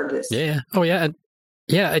part of this. Yeah. Oh, yeah.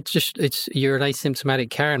 Yeah, it's you're an asymptomatic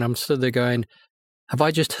carrier, and I'm stood there going, have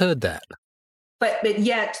I just heard that? But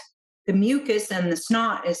yet the mucus and the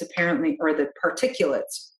snot is apparently, or the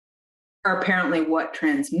particulates are apparently what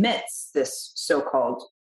transmits this so-called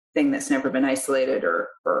thing that's never been isolated or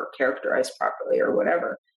characterized properly or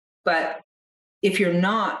whatever. But if you're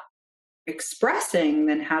not expressing,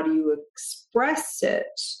 then how do you express it?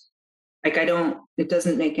 Like, it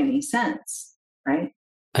doesn't make any sense, right?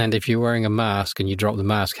 And if you're wearing a mask and you drop the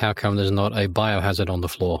mask, how come there's not a biohazard on the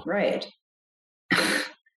floor? Right.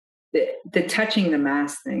 The touching the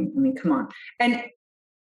mask thing, I mean, come on. And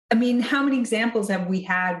I mean, how many examples have we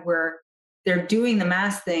had where they're doing the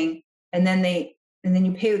mask thing and then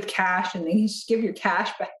you pay with cash and they just give your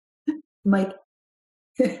cash back? I'm like,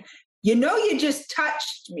 you just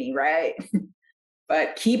touched me, right?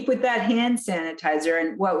 But keep with that hand sanitizer.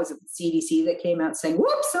 And what was it, the CDC that came out saying,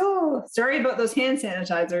 whoops, oh, sorry about those hand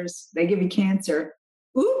sanitizers. They give you cancer.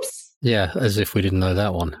 Oops. Yeah, as if we didn't know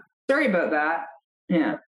that one. Sorry about that.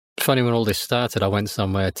 Yeah. Funny, when all this started, I went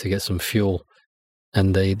somewhere to get some fuel,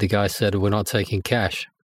 and the guy said, we're not taking cash.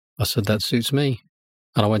 I said, that suits me.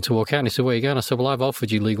 And I went to walk out and he said, where are you going? I said, well, I've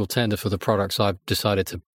offered you legal tender for the products I've decided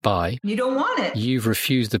to buy. You don't want it. You've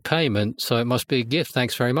refused the payment, so it must be a gift.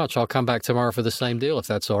 Thanks very much. I'll come back tomorrow for the same deal if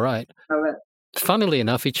that's all right. All right. Funnily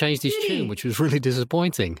enough, he changed his tune, which was really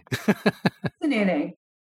disappointing. Fascinating.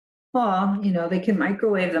 Well, they can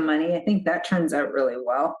microwave the money. I think that turns out really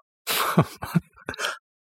well.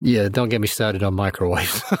 Yeah, don't get me started on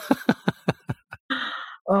microwaves.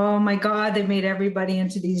 Oh my God, they made everybody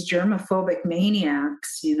into these germophobic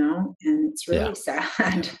maniacs, and it's really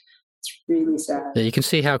sad. It's really sad. Yeah, you can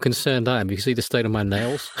see how concerned I am. You can see the state of my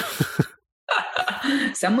nails.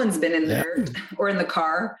 Someone's been in there or in the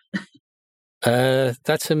car.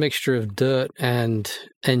 That's a mixture of dirt and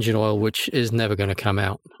engine oil, which is never going to come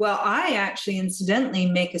out. Well, I actually incidentally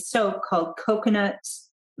make a soap called Coconut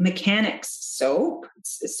Mechanics Soap.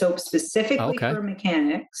 It's a soap specifically for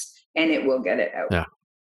mechanics, and it will get it out. Yeah.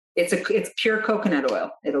 It's pure coconut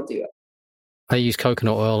oil. It'll do it. I use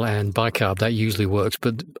coconut oil and bicarb. That usually works,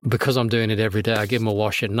 but because I'm doing it every day, I give them a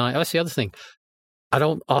wash at night. That's the other thing. I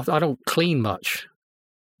don't clean much.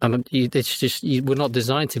 It's just we're not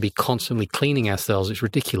designed to be constantly cleaning ourselves. It's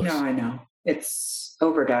ridiculous. No, I know. It's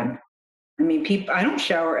overdone. I mean, I don't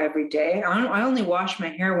shower every day. I only wash my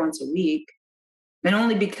hair once a week, and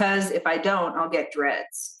only because if I don't, I'll get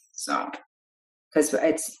dreads. So, because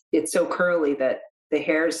it's so curly that the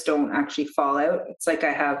hairs don't actually fall out. It's like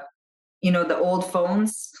I have, the old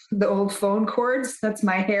phones, the old phone cords. That's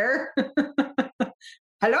my hair.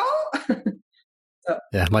 Hello?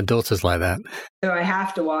 Yeah, my daughter's like that. So I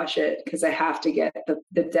have to wash it because I have to get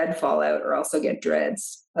the dead fall out or else I'll get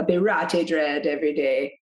dreads. A birate dread every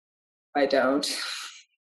day. I don't.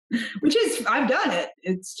 Which is, I've done it.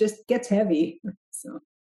 It's just gets heavy. So.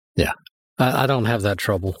 Yeah, I don't have that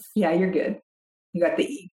trouble. Yeah, you're good. You got the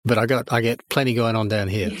E. But I get plenty going on down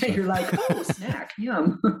here. Yeah, so. You're like, oh, snack,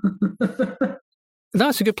 yum. No,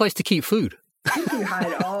 it's a good place to keep food. You can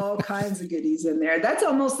hide all kinds of goodies in there. That's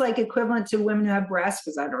almost like equivalent to women who have breasts,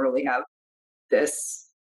 because I don't really have this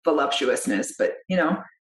voluptuousness. But you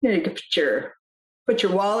can put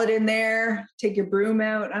your wallet in there, take your broom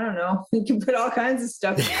out. I don't know. You can put all kinds of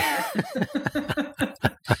stuff in there.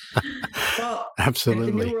 Well, absolutely.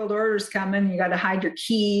 If the New World Order's coming, you got to hide your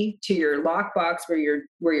key to your lockbox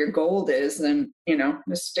where your gold is, and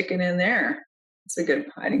just stick it in there. It's a good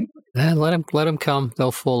hiding place. Yeah, let them come.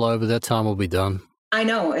 They'll fall over. Their time will be done. I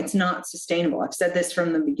know it's not sustainable. I've said this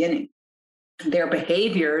from the beginning. Their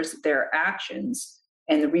behaviors, their actions,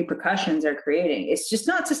 and the repercussions they're creating, it's just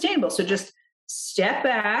not sustainable. So just step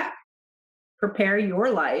back, prepare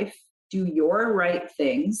your life, do your right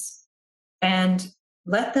things, and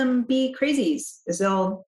let them be crazies, as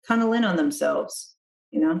they'll tunnel in on themselves,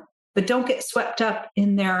 but don't get swept up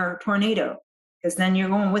in their tornado, because then you're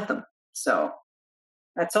going with them. So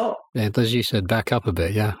that's all. Yeah, as you said, back up a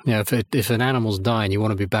bit. Yeah. Yeah. If an animal's dying, you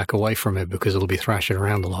want to be back away from it because it'll be thrashing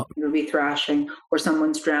around a lot. It'll be thrashing, or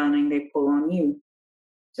someone's drowning, they pull on you.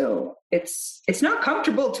 So it's not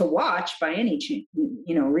comfortable to watch by any chance,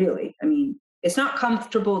 really. I mean, it's not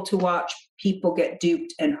comfortable to watch people get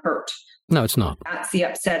duped and hurt. No, it's not. That's the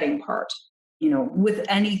upsetting part, with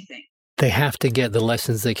anything. They have to get the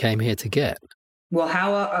lessons they came here to get. Well,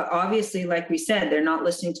 how obviously, like we said, they're not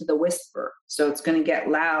listening to the whisper. So it's going to get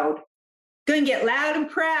loud. Going to get loud and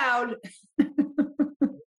proud.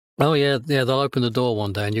 Oh, yeah. Yeah, they'll open the door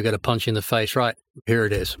one day and you get a punch in the face. Right, here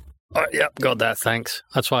it is. Oh, yep, got that, thanks.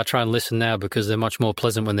 That's why I try and listen now, because they're much more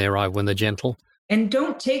pleasant when they arrive, when they're gentle. And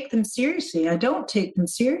don't take them seriously. I don't take them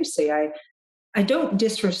seriously. I don't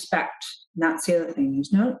disrespect. That's the other thing.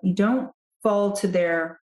 You don't fall to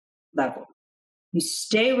their level. You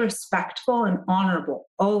stay respectful and honorable,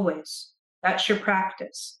 always. That's your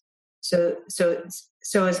practice. So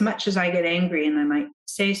as much as I get angry and I might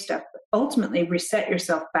say stuff, but ultimately reset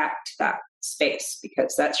yourself back to that space,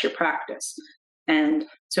 because that's your practice. And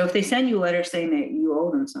so if they send you a letter saying that you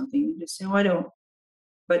owe them something, you just say, oh, I don't.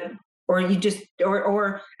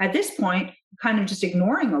 Or at this point, kind of just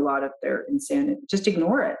ignoring a lot of their insanity. Just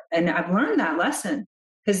ignore it. And I've learned that lesson,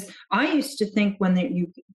 because I used to think when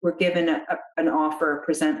you were given an offer, a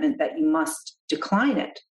presentment, that you must decline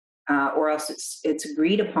it, or else it's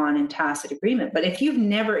agreed upon in tacit agreement. But if you've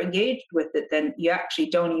never engaged with it, then you actually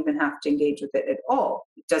don't even have to engage with it at all.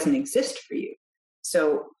 It doesn't exist for you.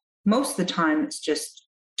 So most of the time, it's just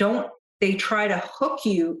they try to hook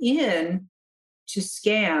you in to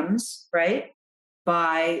scams, right?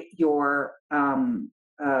 By your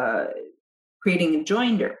creating a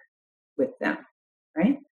joinder with them,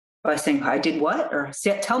 right? By saying, I did what? Or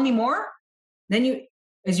tell me more. Then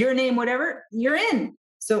is your name whatever? You're in.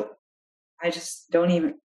 So I just don't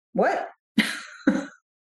even, what?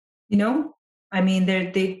 I mean,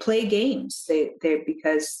 they play games. They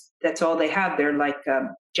because that's all they have. They're like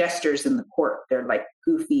jesters in the court. They're like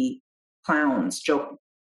goofy clowns,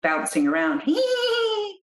 bouncing around.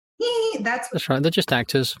 That's right. They're just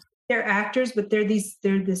actors. They're actors, but they're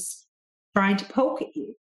this trying to poke at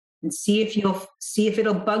you and see if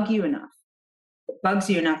it'll bug you enough. It bugs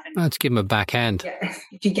you enough. Let's give them a backhand. Yeah,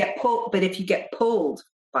 if you get pulled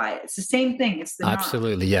by it, it's the same thing. It's the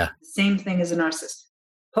absolutely, yeah. The same thing as a narcissist.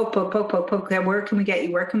 Poke. Where can we get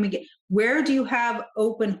you? Where do you have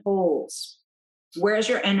open holes? Where's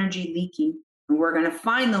your energy leaking? And we're going to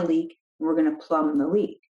find the leak. And we're going to plumb the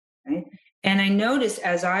leak, right? And I notice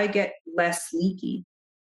as I get less leaky,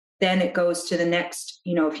 then it goes to the next,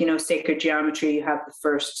 if you know sacred geometry, you have the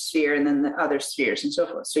first sphere and then the other spheres and so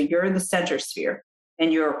forth. So you're the center sphere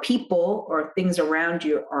and your people or things around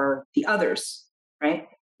you are the others, right?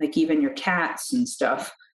 Like even your cats and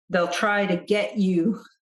stuff, they'll try to get you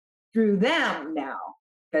through them now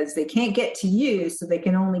because they can't get to you. So they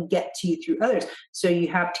can only get to you through others. So you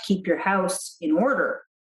have to keep your house in order.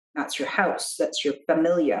 That's your house. That's your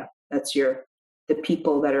familia. That's the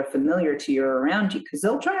people that are familiar to you or around you, because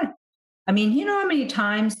they'll try. I mean, you know how many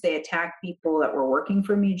times they attack people that were working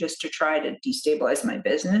for me just to try to destabilize my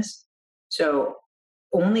business? So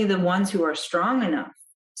only the ones who are strong enough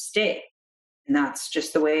stay. And that's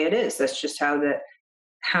just the way it is. That's just how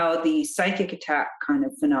the psychic attack kind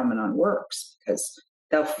of phenomenon works, because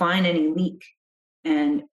they'll find any leak.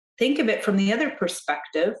 And think of it from the other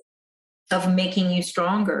perspective of making you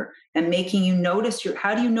stronger and making you notice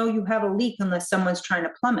how do you know you have a leak unless someone's trying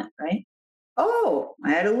to plumb it, right? Oh,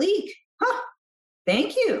 I had a leak. Huh.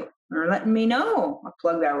 Thank you for letting me know. I'll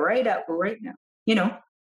plug that right up right now.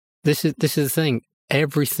 This is the thing.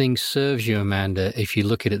 Everything serves you, Amanda, if you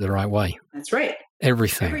look at it the right way. That's right.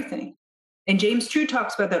 Everything. And James True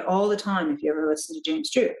talks about that all the time. If you ever listen to James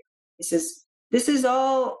True, he says, this is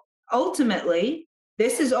all ultimately,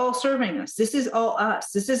 this is all serving us. This is all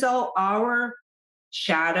us. This is all our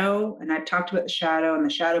shadow. And I've talked about the shadow and the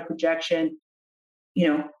shadow projection,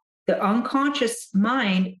 the unconscious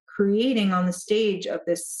mind creating on the stage of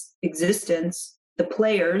this existence, the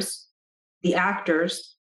players, the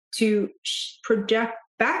actors, to project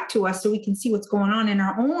back to us so we can see what's going on in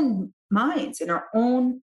our own minds, in our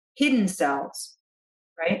own hidden selves,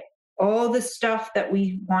 right? All the stuff that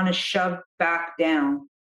we want to shove back down.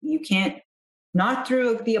 You can't, not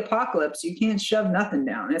through the apocalypse, you can't shove nothing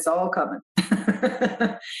down. It's all coming.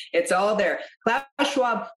 It's all there. Klaus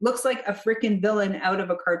Schwab looks like a freaking villain out of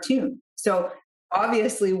a cartoon. So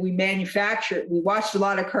obviously we watched a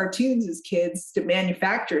lot of cartoons as kids to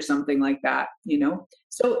manufacture something like that,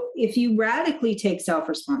 So if you radically take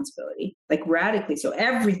self-responsibility, like radically, so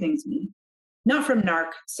everything's me, not from narc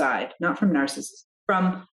side, not from narcissist,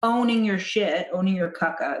 from owning your shit, owning your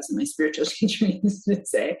caca, as my spiritual teacher used to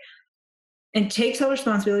say, and take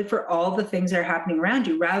self-responsibility for all the things that are happening around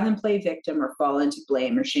you rather than play victim or fall into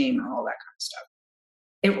blame or shame or all that kind of stuff.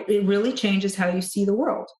 It really changes how you see the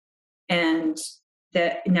world. And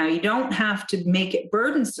that now you don't have to make it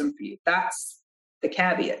burdensome for you. That's the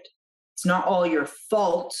caveat. It's not all your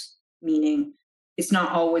fault, meaning it's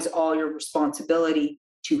not always all your responsibility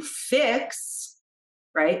to fix,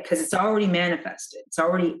 right? Because it's already manifested. It's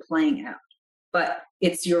already playing out. But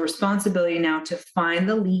it's your responsibility now to find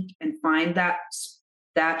the leak and find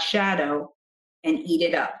that shadow and eat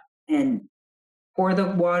it up and pour the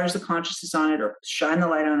waters of consciousness on it or shine the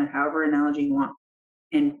light on it, however analogy you want,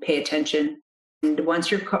 and pay attention. And once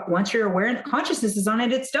you're aware and consciousness is on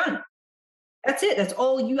it, it's done. That's it. That's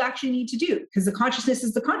all you actually need to do, because the consciousness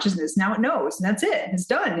is the consciousness. Now it knows, and that's it. It's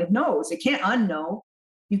done. It knows. It can't unknow.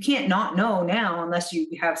 You can't not know now unless you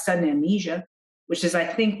have sudden amnesia, which is, I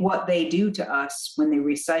think, what they do to us when they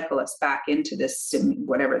recycle us back into this,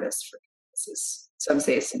 whatever this is. Some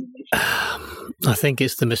say a simulation. I think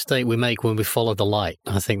it's the mistake we make when we follow the light.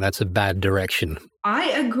 I think that's a bad direction. I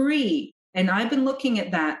agree. And I've been looking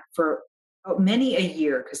at that for many a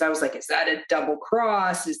year, because I was like, is that a double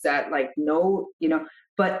cross? Is that like, no,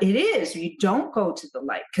 but it is. You don't go to the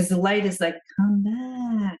light, because the light is like, come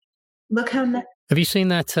back. Look how much. Have you seen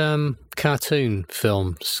that cartoon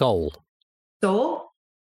film, Soul?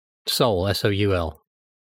 Soul, S-O-U-L.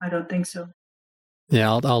 I don't think so.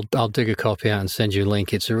 Yeah, I'll dig a copy out and send you a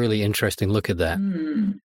link. It's a really interesting look at that.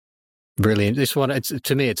 Brilliant. This one,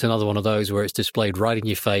 to me, it's another one of those where it's displayed right in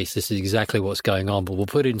your face. This is exactly what's going on, but we'll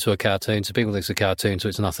put it into a cartoon so people think it's a cartoon, so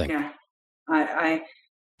it's nothing. Yeah,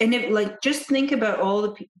 and it, like, just think about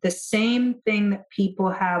all the same thing that people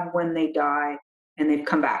have when they die and they've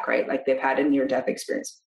come back, right? Like they've had a near-death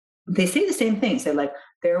experience. They say the same things. They're like,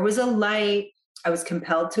 there was a light. I was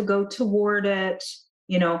compelled to go toward it.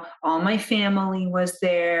 You know, all my family was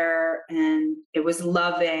there and it was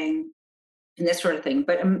loving and this sort of thing.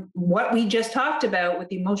 But what we just talked about with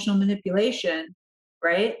the emotional manipulation,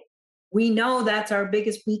 right? We know that's our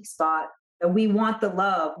biggest weak spot, that we want the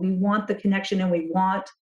love, we want the connection, and we want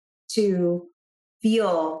to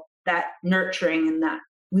feel that nurturing and that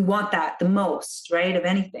we want that the most, right? Of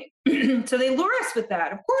anything. So they lure us with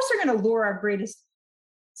that. Of course, they're going to lure our greatest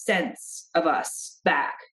sense of us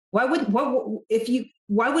back. Why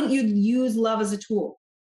wouldn't you use love as a tool?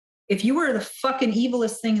 If you were the fucking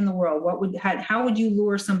evilest thing in the world, how would you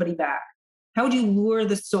lure somebody back? How would you lure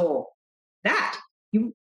the soul?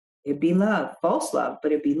 It'd be love, false love,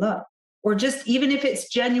 but it'd be love. Or just, even if it's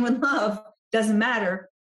genuine love, doesn't matter,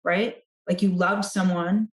 right? Like you love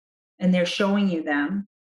someone and they're showing you them,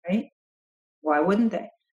 right? Why wouldn't they?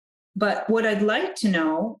 But what I'd like to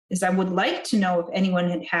know is, I would like to know if anyone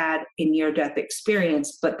had had a near-death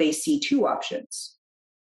experience, but they see two options.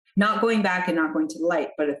 Not going back and not going to the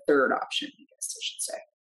light, but a third option, I guess I should say.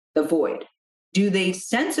 The void. Do they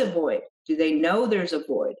sense a void? Do they know there's a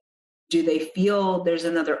void? Do they feel there's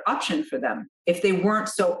another option for them? If they weren't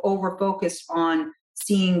so over-focused on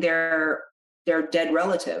seeing their dead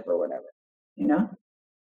relative or whatever, you know?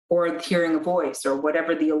 Or hearing a voice or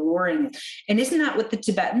whatever the alluring is. And isn't that what the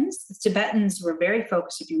Tibetans were very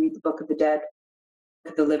focused, if you read the Book of the Dead,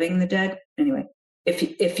 the Living and the Dead. Anyway,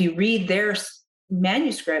 if you read their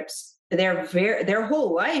manuscripts, their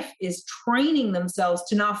whole life is training themselves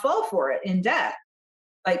to not fall for it in death.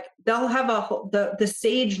 Like they'll have the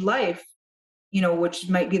sage life, you know, which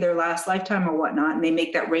might be their last lifetime or whatnot. And they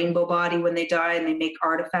make that rainbow body when they die, and they make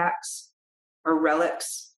artifacts or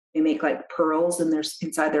relics. They make like pearls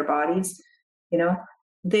inside their bodies. You know,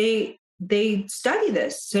 they study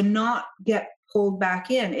this to not get pulled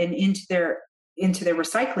back in and into their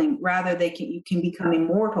recycling. Rather, you can become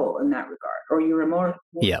immortal in that regard, or you're immortal.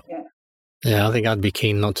 Yeah. Yeah, I think I'd be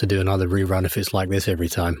keen not to do another rerun if it's like this every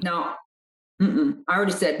time. No. I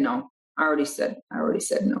already said no. I already said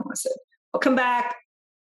no. I said, I'll come back.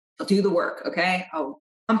 I'll do the work. Okay. I'll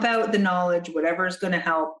pump out the knowledge, whatever is going to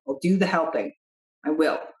help. I'll do the helping. I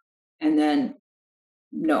will. And then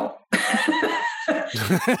no.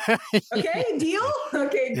 Okay. Deal.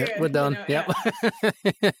 Okay. Good. Yep, we're done. Yep.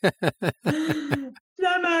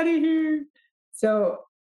 I'm out of here. So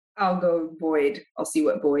I'll go void. I'll see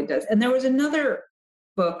what void does. And there was another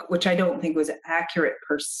book, which I don't think was accurate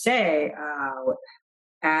per se.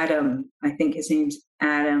 Adam, I think his name's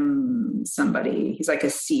Adam somebody. He's like a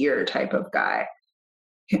seer type of guy.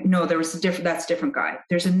 No, that's a different guy.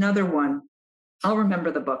 There's another one. I'll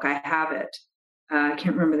remember the book. I have it. I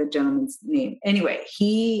can't remember the gentleman's name. Anyway,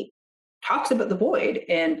 he talks about the void,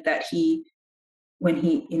 and that when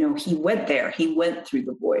he went there, he went through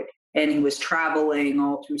the void, and he was traveling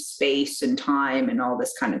all through space and time, and all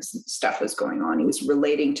this kind of stuff was going on. He was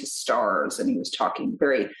relating to stars, and he was talking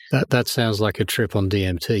very... That sounds like a trip on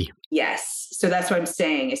DMT. Yes. So that's what I'm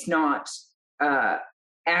saying. It's not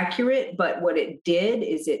accurate, but what it did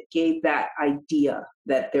is it gave that idea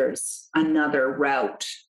that there's another route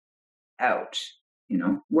out, you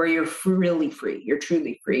know, where you're really free. You're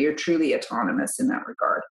truly free. You're truly autonomous in that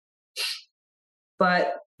regard.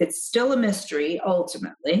 But it's still a mystery,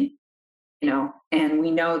 ultimately, you know, and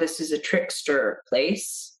we know this is a trickster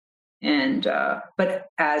place. And, but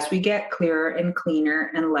as we get clearer and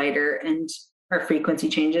cleaner and lighter and our frequency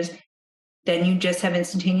changes, then you just have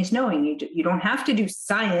instantaneous knowing. You don't have to do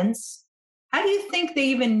science. How do you think they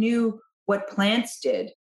even knew what plants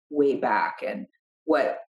did way back? And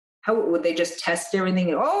how would they just test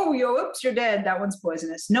everything? And, oops, you're dead. That one's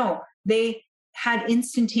poisonous. No, they had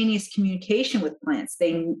instantaneous communication with plants.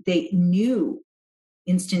 They knew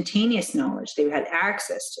instantaneous knowledge. They had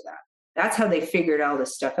access to that. That's how they figured all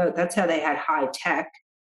this stuff out. That's how they had high tech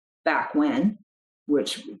back when,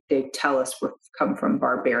 which they tell us would come from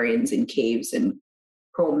barbarians in caves and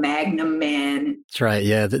Cro-Magnon man. That's right.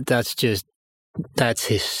 Yeah, that's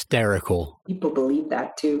hysterical. People believe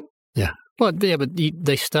that too. Yeah. Well, yeah, but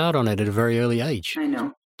they start on it at a very early age. I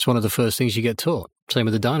know. It's one of the first things you get taught. Same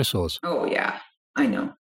with the dinosaurs. Oh, yeah. I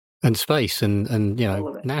know. And space and you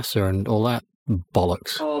know, NASA and all that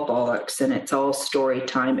bollocks. All bollocks, and it's all story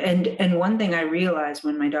time. And one thing I realized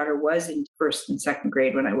when my daughter was in first and second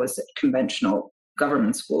grade, when I was at conventional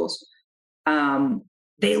government schools,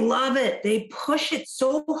 they love it. They push it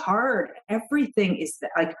so hard. Everything is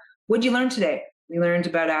like, what'd you learn today? We learned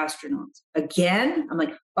about astronauts. Again? I'm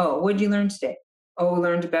like, oh, what'd you learn today? Oh, we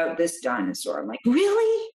learned about this dinosaur. I'm like,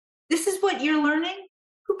 really? This is what you're learning?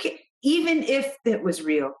 Who cares? Even if it was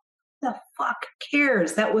real, the fuck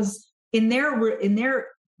cares? That was in their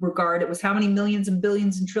regard. It was how many millions and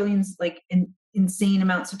billions and trillions, like in insane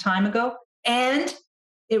amounts of time ago. And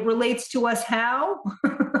it relates to us how?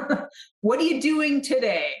 What are you doing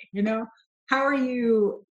today? How are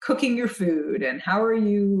you cooking your food, and how are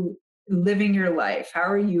you living your life? How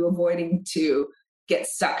are you avoiding to get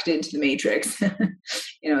sucked into the matrix? They're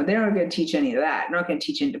not going to teach any of that. They're not going to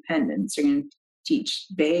teach independence. They're going to teach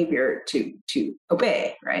behavior to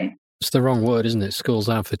obey, right? It's the wrong word, isn't it? Schools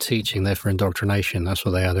aren't for teaching, they're for indoctrination. That's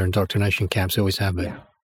what they are. They're indoctrination camps. Always have been. Yeah,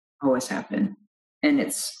 always have been. And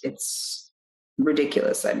it's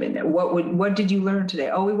ridiculous. I mean, what did you learn today?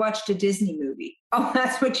 Oh, we watched a Disney movie. Oh,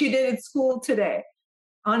 that's what you did at school today.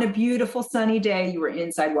 On a beautiful sunny day, you were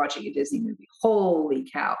inside watching a Disney movie. Holy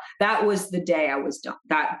cow. That was the day I was done.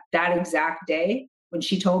 That exact day when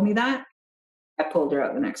she told me that, I pulled her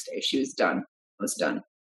out the next day. She was done. I was done.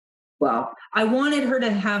 Well, I wanted her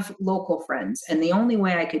to have local friends, and the only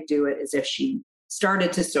way I could do it is if she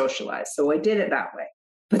started to socialize. So I did it that way.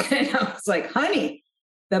 But then I was like, honey,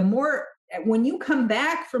 when you come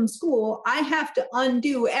back from school, I have to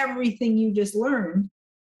undo everything you just learned.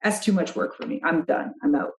 That's too much work for me. I'm done.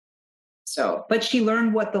 I'm out. So, but she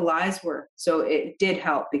learned what the lies were. So it did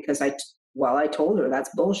help because I told her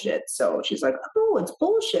that's bullshit. So she's like, oh, it's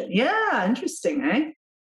bullshit. Yeah, interesting, eh?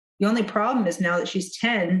 The only problem is now that she's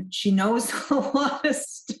 10, she knows a lot of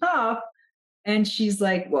stuff. And she's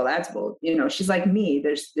like, well, that's bull. She's like me.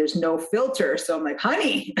 There's no filter. So I'm like,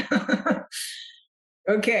 honey,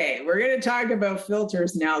 okay, we're going to talk about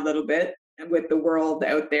filters now a little bit. And with the world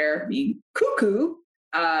out there being cuckoo,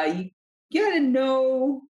 you got to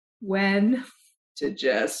know when to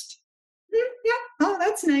just, oh,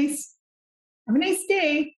 that's nice. Have a nice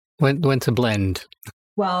day. When to blend.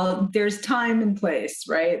 Well, there's time and place,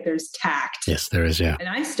 right? There's tact. Yes, there is, yeah. And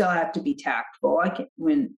I still have to be tactful.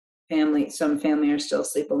 When some family are still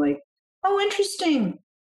asleep, I'm like, oh, interesting.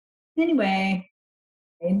 Anyway,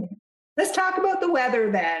 let's talk about the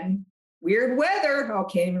weather then. Weird weather. Oh,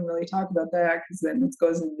 can't even really talk about that because then it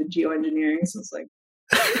goes into the geoengineering. So it's like,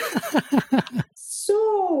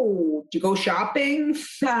 so did you go shopping?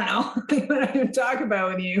 I don't know. What I even talk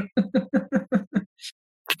about with you.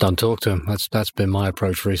 Don't talk to him. That's been my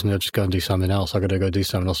approach recently. I'll just go and do something else. I got to go do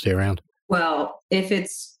something. I'll stay around. Well, if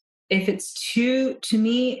it's too, to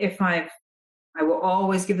me, I will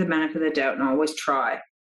always give the benefit of the doubt and always try.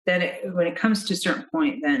 Then when it comes to a certain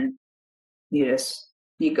point, then you just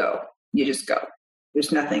go.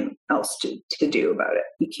 There's nothing else to do about it.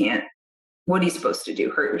 You can't. What are you supposed to do?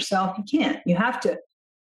 Hurt yourself? You can't. You have to.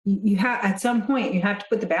 At some point you have to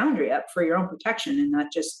put the boundary up for your own protection, and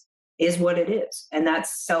that just is what it is. And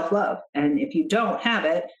that's self-love. And if you don't have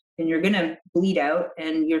it, then you're going to bleed out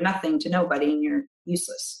and you're nothing to nobody and you're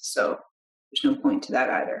useless. So there's no point to that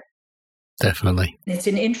either. Definitely. It's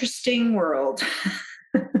an interesting world.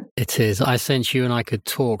 It is. I sense you and I could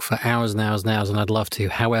talk for hours and hours and hours, and I'd love to.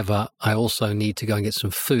 However, I also need to go and get some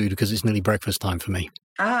food because it's nearly breakfast time for me.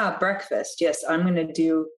 Breakfast. Yes, I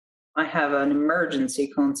have an emergency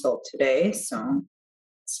consult today. So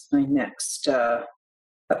it's my next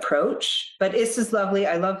approach. But this is lovely.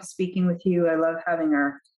 I love speaking with you. I love having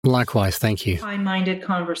our likewise. Thank you. High-minded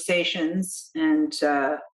conversations, and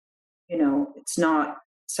it's not.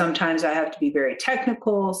 Sometimes I have to be very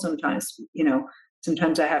technical. Sometimes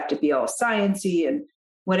I have to be all sciencey and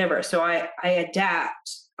whatever. So I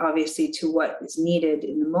adapt obviously to what is needed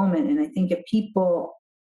in the moment. And I think if people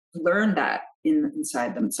learn that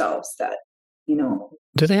inside themselves, that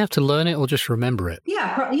do they have to learn it or just remember it?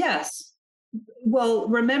 Yeah. Yes. Well,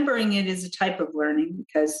 remembering it is a type of learning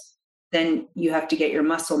because then you have to get your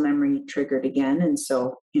muscle memory triggered again. And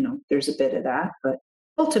so, there's a bit of that, but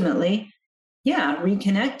ultimately,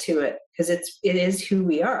 reconnect to it because it is who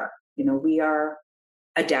we are. We are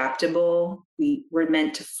adaptable. We're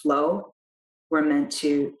meant to flow. We're meant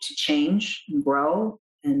to change and grow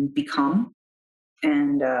and become.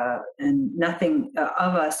 And nothing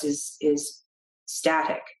of us is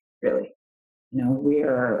static, really. We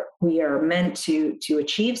are meant to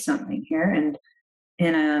achieve something here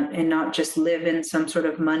and not just live in some sort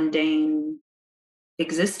of mundane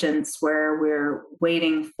existence where we're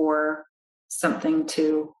waiting for something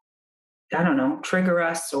to, I don't know, trigger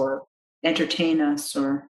us or entertain us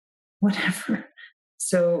or whatever.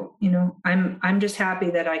 So, I'm just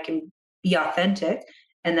happy that I can be authentic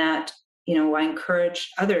and that, I encourage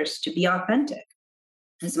others to be authentic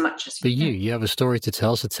as much as you have a story to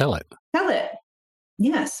tell, so tell it. Tell it.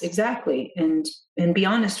 Yes, exactly. And be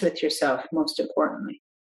honest with yourself, most importantly.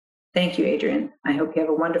 Thank you, Adrian. I hope you have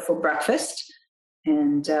a wonderful breakfast.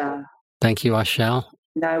 And thank you, I shall.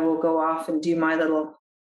 And I will go off and do my little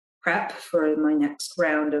prep for my next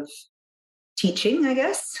round of teaching, I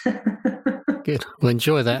guess. Good. Well,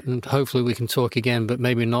 enjoy that, and hopefully we can talk again, but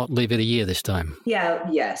maybe not leave it a year this time.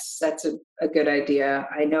 Yes, that's a good idea.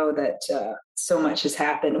 I know that so much has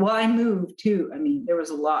happened. Well, I moved too. I mean, there was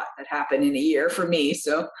a lot that happened in a year for me.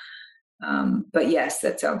 So, but yes,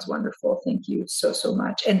 that sounds wonderful. Thank you so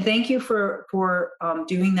much. And thank you for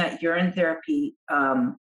doing that urine therapy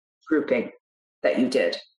grouping that you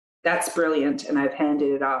did. That's brilliant. And I've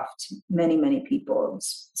handed it off to many people.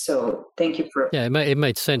 So thank you for... Yeah, it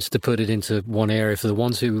made sense to put it into one area for the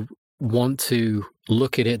ones who want to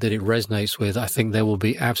look at it, that it resonates with. I think they will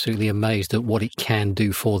be absolutely amazed at what it can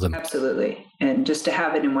do for them. Absolutely. And just to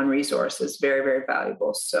have it in one resource is very, very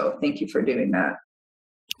valuable. So thank you for doing that.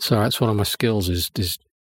 So that's one of my skills is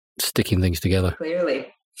sticking things together.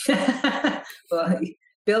 Clearly. Well,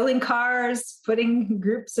 building cars, putting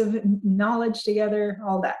groups of knowledge together,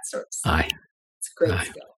 all that sort of stuff. Aye. It's a great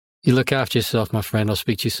skill. You look after yourself, my friend. I'll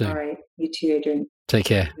speak to you soon. All right. You too, Adrian. Take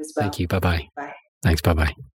care. As well. Thank you. Bye-bye. Bye. Thanks. Bye-bye.